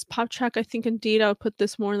best pop track. I think indeed I would put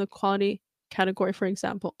this more in the quality category, for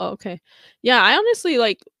example. Oh, okay. Yeah, I honestly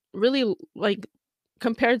really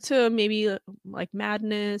compared to maybe like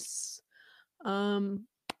Madness.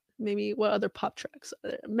 Maybe what other pop tracks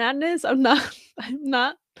are there? Madness. I'm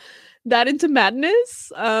not that into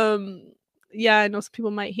Madness. yeah, I know some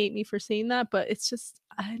people might hate me for saying that, but it's just,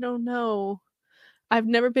 I don't know. I've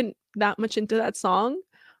never been that much into that song.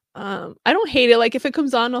 I don't hate it. Like if it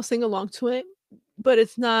comes on, I'll sing along to it, but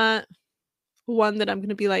it's not one that I'm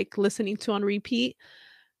gonna be like listening to on repeat.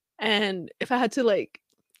 And if I had to like,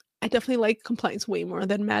 I definitely like Compliance way more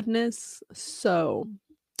than Madness. So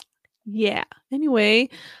yeah. Anyway,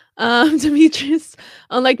 Demetrius,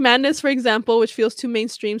 unlike Madness, for example, which feels too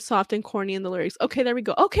mainstream, soft, and corny in the lyrics. Okay, there we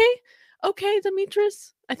go. Okay, okay,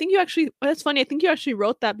 Demetrius. I think you actually. That's funny. I think you actually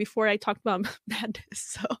wrote that before I talked about Madness.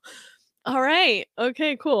 So, all right.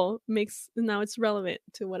 Okay, cool. Makes now it's relevant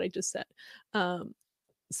to what I just said.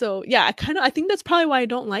 So yeah, I think that's probably why I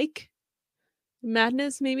don't like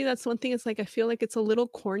Madness. Maybe that's one thing. It's like I feel like it's a little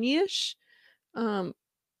corny-ish.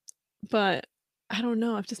 But I don't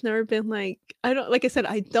know. I've just never been like, I don't, like I said,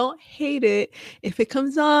 I don't hate it. If it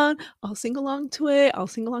comes on, I'll sing along to it. I'll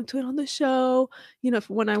sing along to it on the show,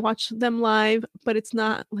 when I watch them live, but it's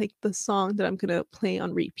not like the song that I'm gonna play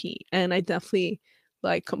on repeat. And I definitely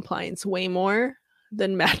like Compliance way more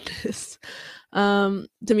than Madness.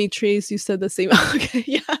 Demetrius, you said the same. Okay,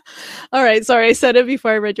 yeah. All right, sorry, I said it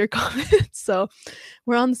before I read your comments. So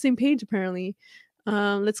we're on the same page apparently.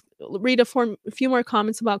 Let's read a few more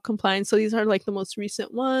comments about Compliance. So these are like the most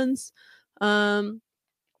recent ones. JP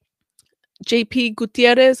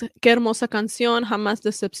Gutierrez, qué hermosa canción, jamás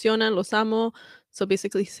decepcionan, los amo. So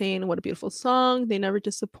basically saying what a beautiful song, they never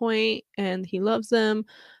disappoint, and he loves them.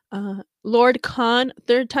 Lord Khan,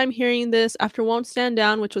 third time hearing this after Won't Stand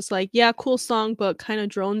Down, which was like, yeah, cool song, but kind of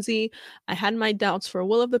dronesy. I had my doubts for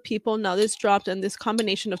Will of the People. Now this dropped, and this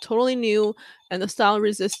combination of totally new and the style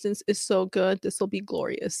Resistance is so good. This will be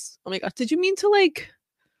glorious. Oh my god, did you mean to like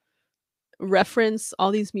reference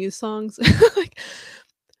all these Muse songs? Like,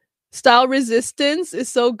 style Resistance is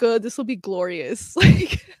so good. This will be glorious.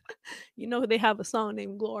 Like, they have a song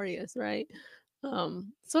named Glorious, right?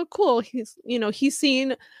 So cool. He's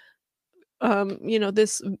seen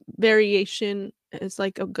this variation is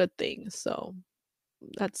like a good thing. So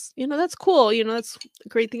that's cool. That's a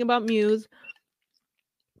great thing about Muse.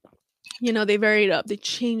 They vary it up, they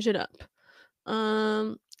change it up.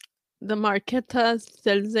 The Marqueta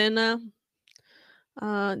Zelzena.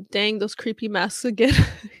 Dang, those creepy masks again.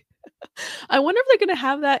 I wonder if they're gonna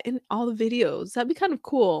have that in all the videos. That'd be kind of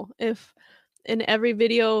cool if in every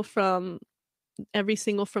video from every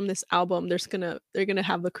single from this album they're gonna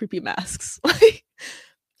have the creepy masks. Like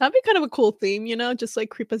that'd be kind of a cool theme, just like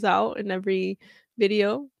creep us out in every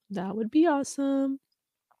video. That would be awesome.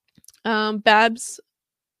 Babs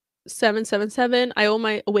 777, I owe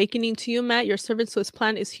my awakening to you, Matt. Your service to his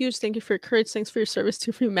plan is huge. Thank you for your courage. Thanks for your service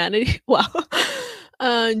to humanity. Wow.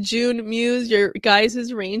 June, Muse, your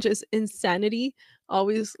guys' range is insanity.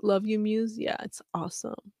 Always love you, Muse. Yeah, it's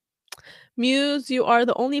awesome. Muse, you are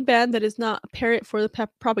the only band that is not a parrot for the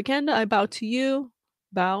propaganda. I bow to you.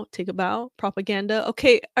 Bow, take a bow. Propaganda.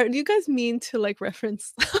 Okay, do you guys mean to like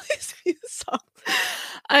reference these Muse songs?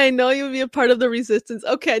 I know you would be a part of the Resistance.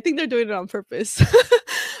 Okay, I think they're doing it on purpose.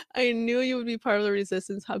 I knew you would be part of the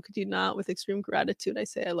Resistance. How could you not? With extreme gratitude, I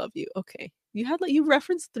say I love you. Okay, you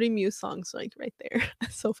referenced 3 Muse songs like right there.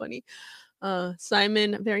 So funny.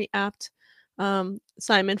 Simon, very apt.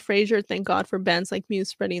 Simon Fraser, thank God for bands like Muse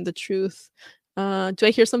spreading the truth. Do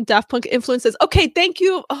I hear some Daft Punk influences? Okay, thank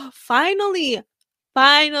you. Oh, finally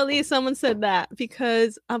someone said that,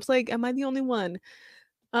 because I was like, am I the only one?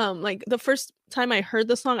 Like the first time I heard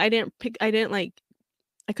the song, I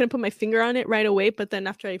couldn't put my finger on it right away, but then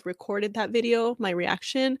after I recorded that video, my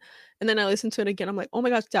reaction, and then I listened to it again, I'm like, oh my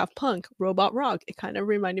gosh, Daft Punk, Robot Rock. It kind of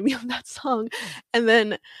reminded me of that song. And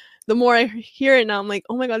then the more I hear it now, I'm like,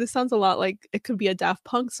 oh my god, this sounds a lot like it could be a Daft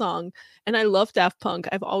Punk song. And I love Daft Punk.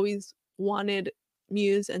 I've always wanted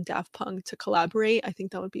Muse and Daft Punk to collaborate. I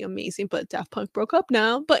think that would be amazing, but Daft Punk broke up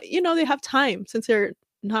now. But they have time, since they're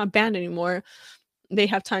not a band anymore. They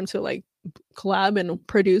have time to like collab and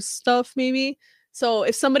produce stuff maybe. So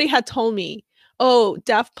if somebody had told me, oh,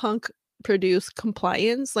 Daft Punk produced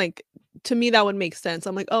Compliance, like to me that would make sense.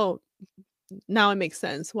 I'm like, oh, now it makes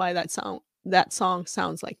sense why that song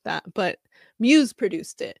sounds like that. But Muse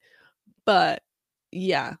produced it. But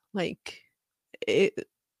yeah, like it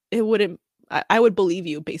wouldn't, I would believe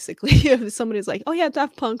you basically. If somebody's like, oh yeah,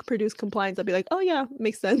 Daft Punk produced Compliance, I'd be like, oh yeah,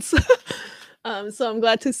 makes sense. So I'm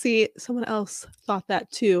glad to see someone else thought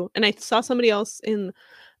that too. And I saw somebody else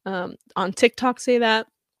on TikTok say that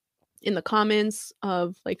in the comments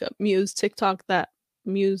of like a Muse TikTok that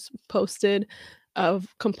Muse posted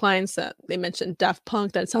of Compliance, that they mentioned Daft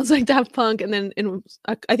Punk, that it sounds like Daft Punk. And then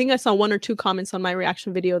I think I saw 1 or 2 comments on my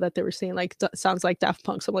reaction video that they were saying like sounds like Daft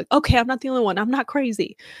Punk. So I'm like, okay, I'm not the only one. I'm not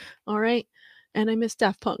crazy. All right. And I miss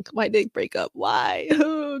Daft Punk. Why did they break up? Why?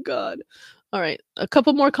 Oh God. All right, a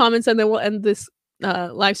couple more comments and then we'll end this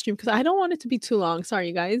live stream because I don't want it to be too long. Sorry,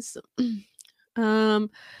 you guys. Que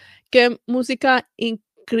música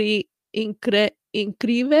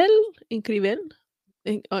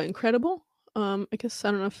incredible. I guess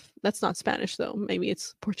I don't know if that's not Spanish though. Maybe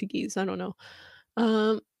it's Portuguese. I don't know.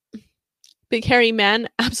 Big hairy man,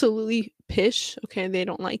 absolutely pish. Okay, they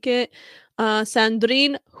don't like it.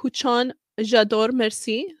 Sandrine Huchon, j'adore,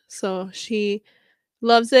 merci. So she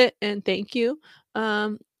loves it and thank you.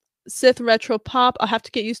 Sith retro pop, I'll have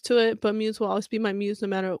to get used to it, but Muse will always be my Muse no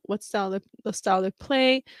matter what style the style they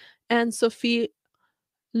play. And Sophie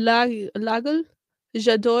Lagel,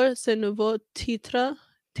 j'adore ce nouveau titre.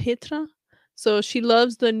 So she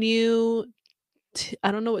loves the new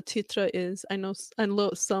I don't know what titre is. I know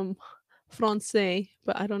some Francais,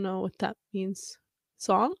 but I don't know what that means.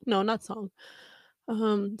 Song? No, not song.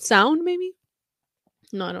 Sound maybe?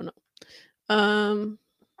 No, I don't know.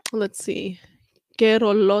 Let's see. Que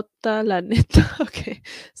rolota la neta. Okay,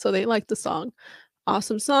 so they like the song.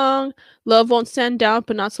 Awesome song. Love Won't Stand Down,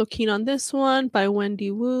 but not so keen on this one by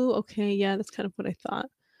Wendy Wu. Okay, yeah, that's kind of what I thought.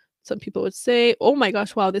 Some people would say, oh my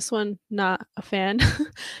gosh, wow, this one, not a fan.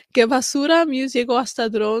 Que basura, Muse llegó hasta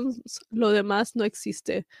drones, lo demás no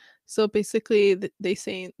existe. So basically, they're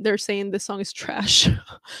saying this song is trash.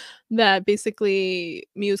 That basically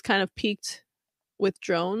Muse kind of peaked with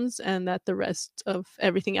drones and that the rest of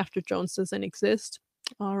everything after drones doesn't exist.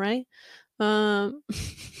 All right.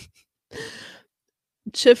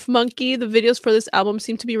 Chiff Monkey, the videos for this album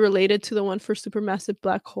seem to be related to the one for Supermassive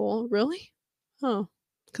Black Hole. Really? Oh,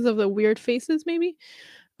 because of the weird faces, maybe?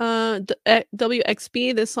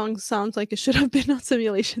 WXB, this song sounds like it should have been on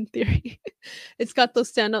Simulation Theory. It's got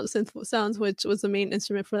those standout synth sounds, which was the main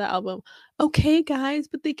instrument for that album. Okay, guys,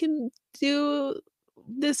 but they can do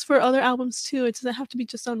this for other albums too. It doesn't have to be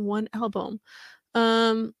just on one album.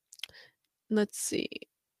 Let's see.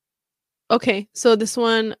 Okay, so this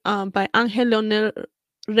one by Ángel Leonel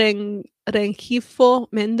Rengifo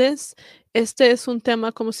Méndez. Este es un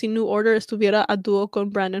tema como si New Order estuviera a dúo con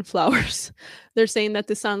Brandon Flowers. They're saying that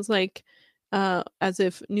this sounds like as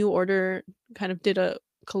if New Order kind of did a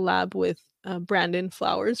collab with Brandon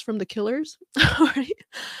Flowers from The Killers. All right.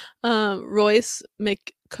 Royce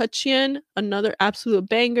McCutcheon, another absolute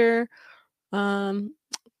banger.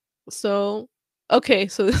 So okay,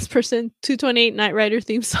 so this person 228 Knight Rider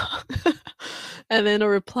theme song. And then a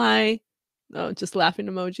reply, just laughing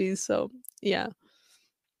emojis. So yeah.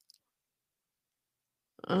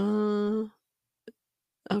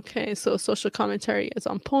 Okay, so social commentary is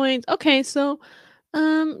on point. Okay, so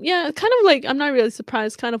yeah, kind of like I'm not really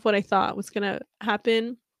surprised, kind of what I thought was gonna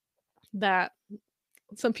happen, that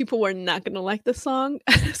some people were not gonna like the song.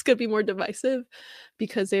 It's gonna be more divisive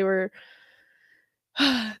because they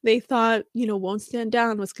thought, Won't Stand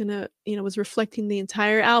Down was gonna, was reflecting the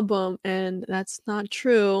entire album, and that's not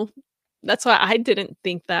true. That's why I didn't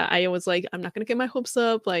think that. I was like, I'm not gonna get my hopes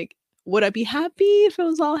up. Like, would I be happy if it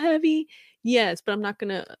was all heavy? Yes, but I'm not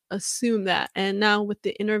gonna assume that. And now with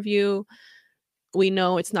the interview, we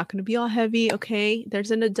know it's not gonna be all heavy. Okay,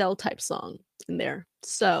 there's an Adele type song in there,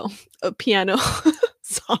 so a piano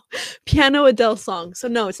song, piano Adele song. So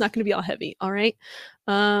no, it's not gonna be all heavy. All right.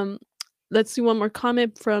 Let's do one more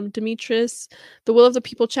comment from Demetrius. The Will of the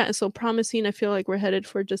People chat is so promising. I feel like we're headed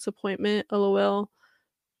for disappointment. LOL.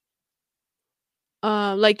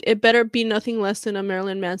 Like it better be nothing less than a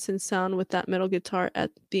Marilyn Manson sound with that metal guitar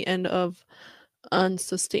at the end of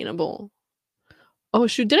Unsustainable. Oh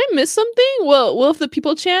shoot, did I miss something? Well, Will of the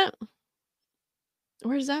People chant?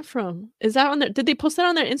 Where's that from? Is that on there? Did they post that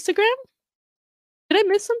on their Instagram? Did I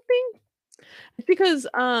miss something? It's because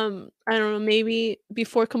I don't know, maybe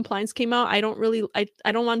before Compliance came out, I don't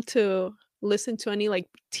want to listen to any like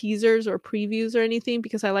teasers or previews or anything,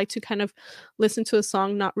 because I like to kind of listen to a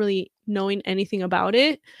song not really knowing anything about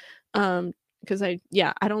it. Because I'm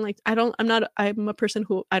a person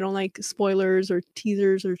who I don't like spoilers or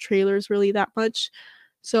teasers or trailers really that much.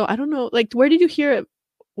 So I don't know, like, where did you hear it?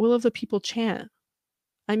 Will of the People chant?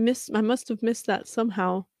 I must have missed that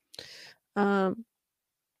somehow.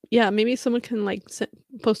 Yeah, maybe someone can like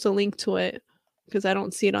post a link to it, because I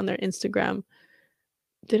don't see it on their Instagram.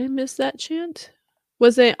 Did I miss that chant?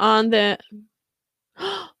 Was it on the?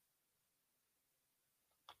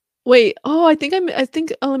 Wait. Oh, I think.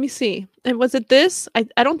 Oh, let me see. And was it this? I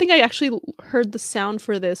don't think I actually heard the sound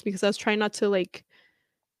for this, because I was trying not to like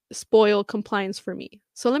spoil Compliance for me.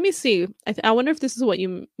 So let me see. I wonder if this is what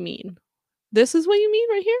you mean. This is what you mean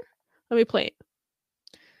right here? Let me play it.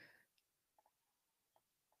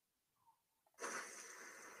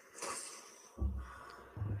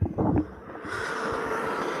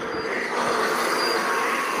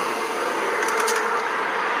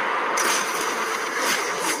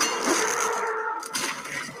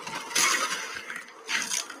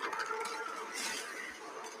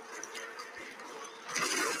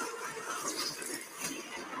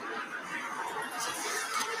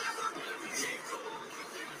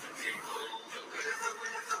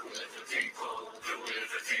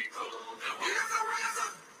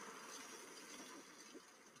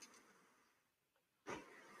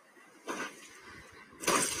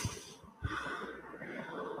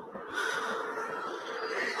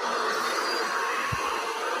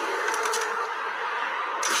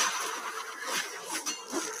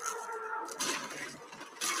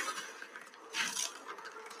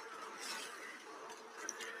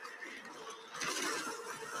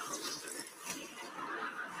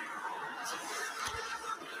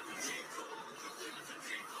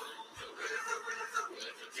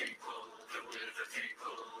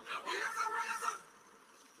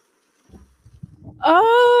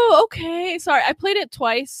 Oh, okay. Sorry, I played it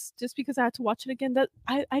twice just because I had to watch it again. That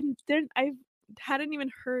I hadn't even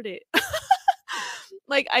heard it.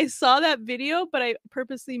 Like I saw that video, but I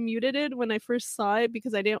purposely muted it when I first saw it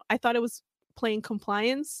because I thought it was playing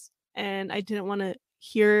Compliance, and I didn't want to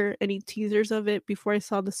hear any teasers of it before I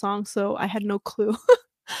saw the song, so I had no clue.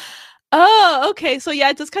 Oh, okay. So yeah,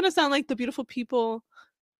 it does kind of sound like The Beautiful People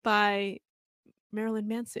by Marilyn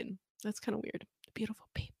Manson. That's kind of weird. The beautiful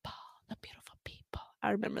people, the beautiful people. I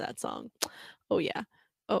remember that song. Oh yeah.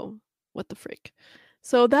 Oh, what the frick.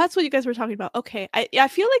 So that's what you guys were talking about. Okay. I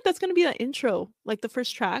feel like that's gonna be the intro, like the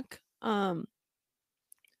first track. Kind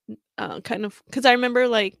of because I remember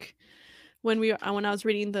like when I was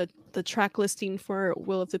reading the track listing for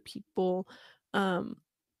Will of the People, I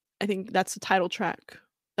think that's the title track.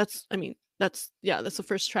 That's the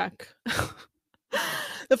first track.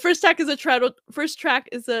 The first track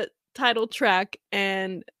is a title track,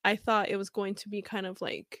 and I thought it was going to be kind of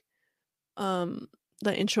like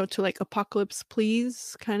the intro to like Apocalypse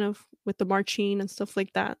Please, kind of with the marching and stuff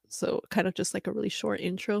like that. So kind of just like a really short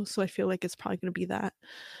intro. So I feel like it's probably gonna be that.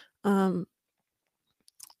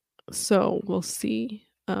 So we'll see.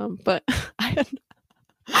 But I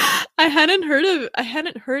hadn't heard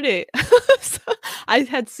it. So I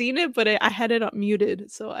had seen it, but I had it muted,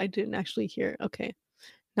 so I didn't actually hear. Okay.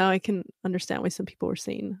 Now I can understand why some people were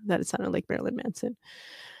saying that it sounded like Marilyn Manson.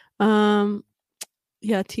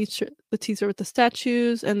 Yeah, the teaser with the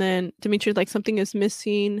statues, and then Dimitri, like, something is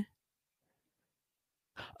missing.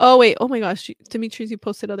 Oh wait, oh my gosh, Dimitri, you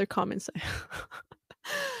posted other comments.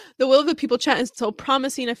 The Will of the People chat is so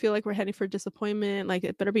promising. I feel like we're heading for disappointment. Like,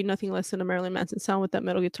 it better be nothing less than a Marilyn Manson sound with that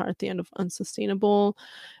metal guitar at the end of Unsustainable.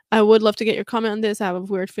 I would love to get your comment on this. I have a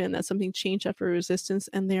weird feeling that something changed after Resistance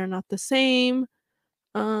and they are not the same.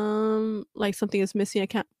 Like something is missing. I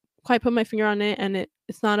can't quite put my finger on it, and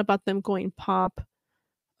it's not about them going pop.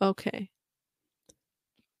 Okay.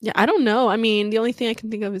 Yeah, I don't know. I mean, the only thing I can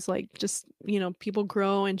think of is like just, people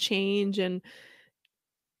grow and change, and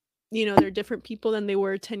they're different people than they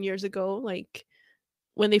were 10 years ago. Like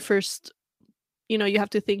when they first, you have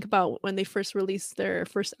to think about when they first released their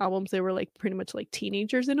first albums, they were like pretty much like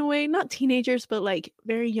teenagers in a way. Not teenagers, but like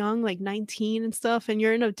very young, like 19 and stuff, and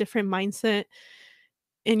you're in a different mindset,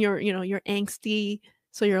 and you're angsty,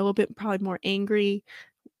 so you're a little bit probably more angry.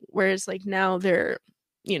 Whereas like now they're,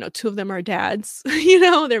 two of them are dads,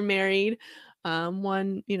 they're married.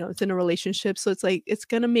 One, it's in a relationship, so it's like it's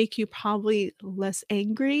gonna make you probably less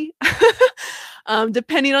angry,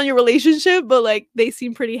 depending on your relationship. But like they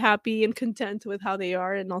seem pretty happy and content with how they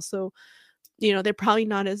are, and also, they're probably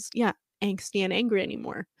not as angsty and angry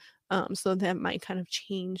anymore. So that might kind of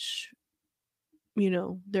change,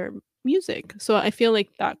 their music. So I feel like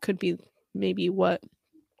that could be maybe what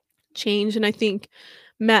changed. And I think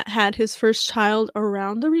Matt had his first child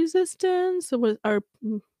around the Resistance, or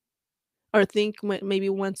I think maybe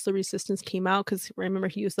once the Resistance came out, because remember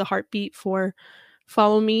he used the Heartbeat for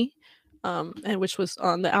Follow Me, and which was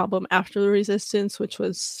on the album after the Resistance, which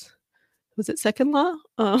was it Second Law?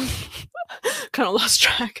 Kind of lost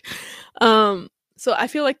track. So I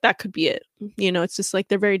feel like that could be it. It's just like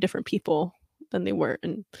they're very different people than they were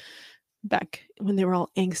back when they were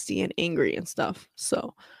all angsty and angry and stuff.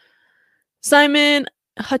 So Simon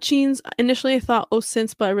Hutchins, initially I thought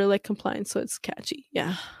Since, but I really like Compliance, so it's catchy.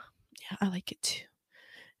 Yeah, I like it too.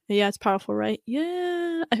 Yeah, it's powerful, right?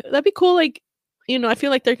 Yeah, that'd be cool. Like, I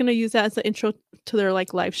feel like they're gonna use that as the intro to their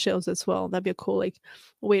like live shows as well. That'd be a cool like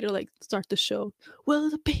way to like start the show. Will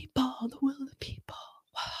of the people, the will of the people.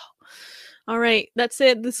 Wow. All right, that's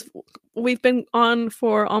it. We've been on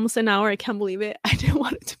for almost an hour. I can't believe it. I didn't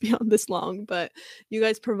want it to be on this long, but you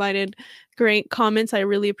guys provided great comments. I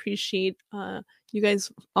really appreciate you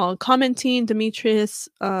guys all commenting. Demetrius,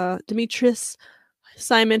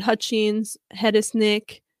 Simon Hutchins, Hedis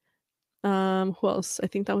Nick, who else? I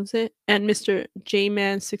think that was it. And Mr.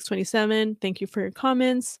 J-Man627. Thank you for your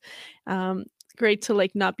comments. Great to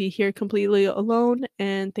like not be here completely alone.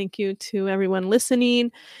 And thank you to everyone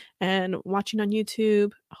listening and watching on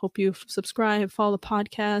YouTube. I hope you subscribe, follow the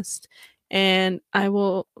podcast. And I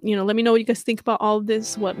will, let me know what you guys think about all of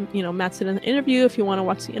this, what, Matt said in the interview. If you want to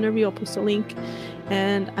watch the interview, I'll post a link.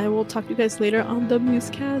 And I will talk to you guys later on the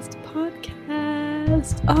Musecast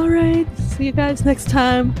podcast. All right. See you guys next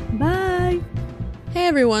time. Bye. Hey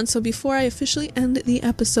everyone. So before I officially end the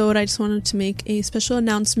episode, I just wanted to make a special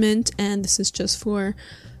announcement. And this is just for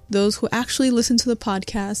those who actually listen to the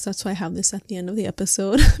podcast. That's why I have this at the end of the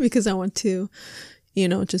episode, because I want to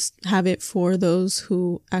just have it for those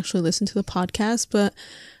who actually listen to the podcast. But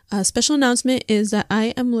a special announcement is that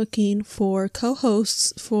I am looking for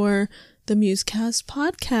co-hosts for the Musecast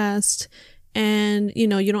podcast. And, you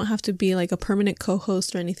know, you don't have to be like a permanent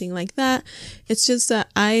co-host or anything like that. It's just that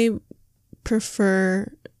I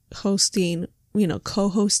prefer hosting, you know,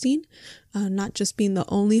 co-hosting, not just being the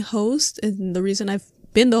only host. And the reason I've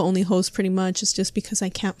been the only host pretty much is just because I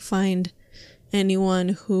can't find anyone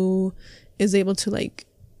who is able to like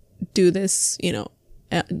do this,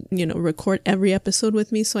 record every episode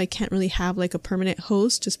with me. So I can't really have like a permanent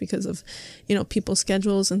host just because of, you know, people's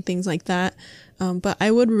schedules and things like that. But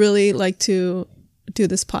I would really like to do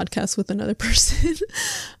this podcast with another person,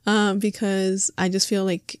 because I just feel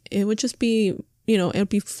like it would just be, you know, it would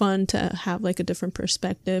be fun to have like a different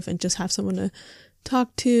perspective and just have someone to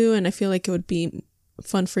talk to. And I feel like it would be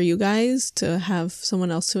fun for you guys to have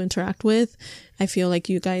someone else to interact with. I feel like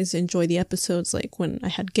you guys enjoy the episodes, like when I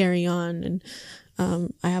had Gary on, and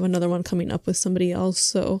I have another one coming up with somebody else.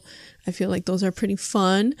 So I feel like those are pretty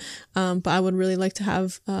fun. But I would really like to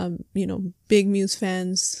have, big Muse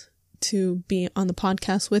fans to be on the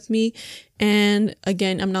podcast with me. And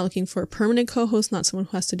again, I'm not looking for a permanent co-host, not someone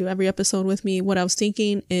who has to do every episode with me. What I was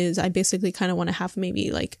thinking is I basically kind of want to have maybe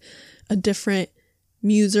like a different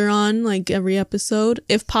muser on like every episode,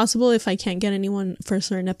 if possible. If I can't get anyone for a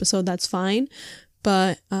certain episode, that's fine.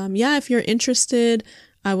 But if you're interested,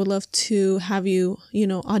 I would love to have you,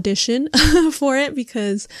 audition for it,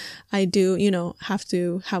 because I do, have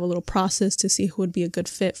to have a little process to see who would be a good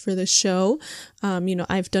fit for the show.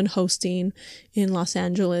 I've done hosting in Los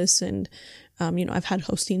Angeles, and I've had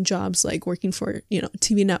hosting jobs like working for,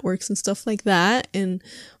 TV networks and stuff like that. And,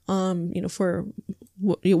 for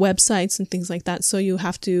websites and things like that. So you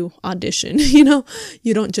have to audition, you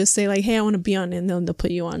don't just say like, hey, I want to be on, and then they'll put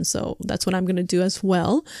you on. So that's what I'm going to do as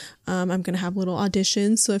well. I'm going to have little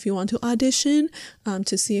auditions. So if you want to audition,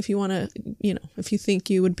 to see if you want to, if you think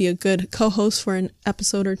you would be a good co-host for an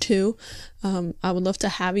episode or two, I would love to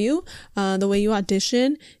have you. The way you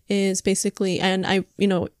audition is basically, and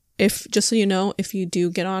if, just so you know, if you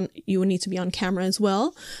do get on, you will need to be on camera as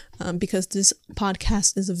well, because this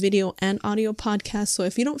podcast is a video and audio podcast. So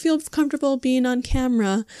if you don't feel comfortable being on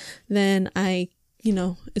camera, then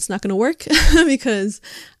it's not going to work, because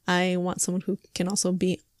I want someone who can also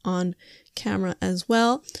be on camera as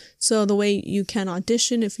well. So the way you can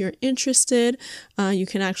audition, if you're interested, you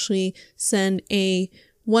can actually send a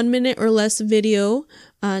 1 minute or less video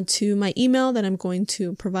to my email that I'm going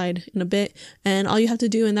to provide in a bit. And all you have to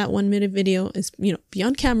do in that 1 minute video is, be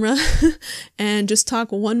on camera and just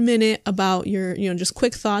talk 1 minute about your, just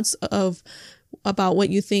quick thoughts about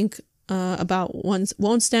what you think about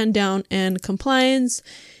Won't Stand Down and Compliance.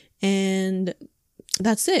 And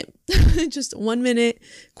that's it. Just 1 minute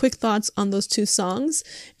quick thoughts on those two songs.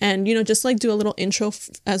 And, just like do a little intro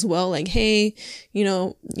as well. Like, hey,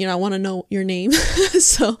 I want to know your name.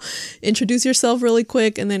 So introduce yourself really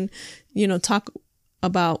quick, and then, talk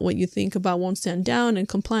about what you think about Won't Stand Down and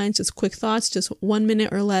Compliance. Just quick thoughts, just 1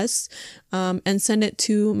 minute or less. And send it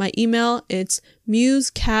to my email. It's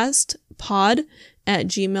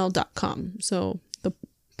musecastpod@gmail.com. So the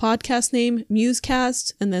podcast name,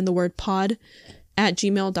 Musecast, and then the word pod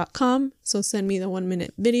 @gmail.com. So send me the 1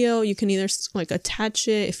 minute video. You can either like attach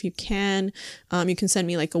it if you can. You can send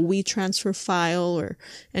me like a WeTransfer file or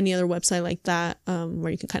any other website like that,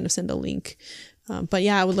 where you can kind of send a link. But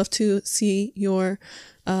yeah, I would love to see your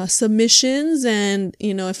submissions, and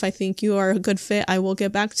if I think you are a good fit, I will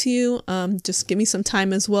get back to you. Just give me some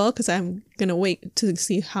time as well, because I'm gonna wait to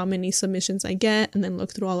see how many submissions I get, and then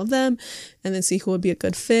look through all of them, and then see who would be a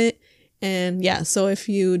good fit. And yeah, so if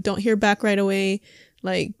you don't hear back right away,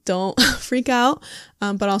 like, don't freak out.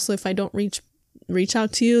 But also, if I don't reach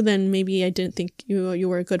out to you, then maybe I didn't think you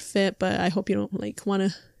were a good fit. But I hope you don't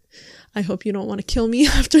want to kill me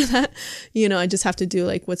after that. I just have to do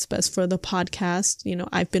like what's best for the podcast.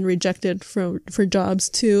 I've been rejected for jobs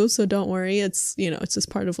too, so don't worry. It's it's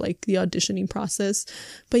just part of like the auditioning process.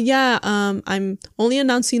 But yeah, I'm only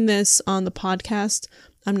announcing this on the podcast.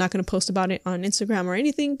 I'm not going to post about it on Instagram or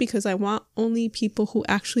anything, because I want only people who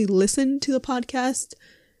actually listen to the podcast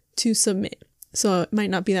to submit. So it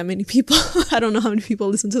might not be that many people. I don't know how many people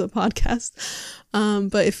listen to the podcast.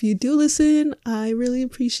 But if you do listen, I really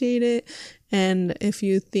appreciate it. And if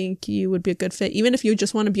you think you would be a good fit, even if you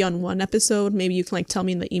just want to be on one episode, maybe you can like tell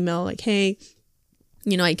me in the email, like, hey,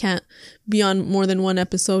 I can't be on more than one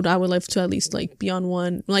episode. I would love to at least like be on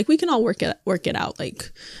one. Like, we can all work it out.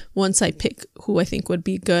 Like, once I pick who I think would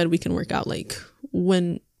be good, we can work out like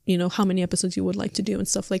when, how many episodes you would like to do and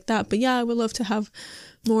stuff like that. But yeah, I would love to have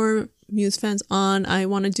more Muse fans on. I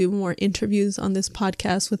want to do more interviews on this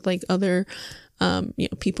podcast with like other,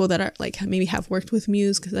 people that are like maybe have worked with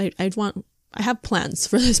Muse, because I have plans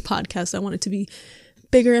for this podcast. I want it to be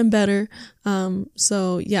bigger and better.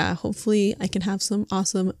 So yeah, hopefully I can have some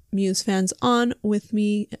awesome Muse fans on with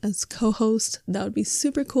me as co-host. That would be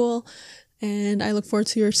super cool. And I look forward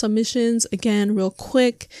to your submissions. Again, real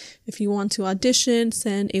quick, if you want to audition,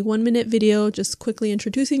 send a 1-minute video just quickly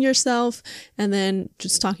introducing yourself and then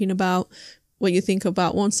just talking about what you think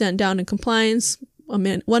about Won't Stand Down in Compliance, 1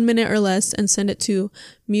 minute or less, and send it to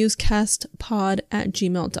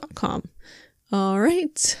musecastpod@gmail.com. All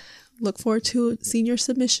right. Look forward to seeing your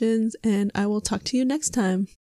submissions, and I will talk to you next time.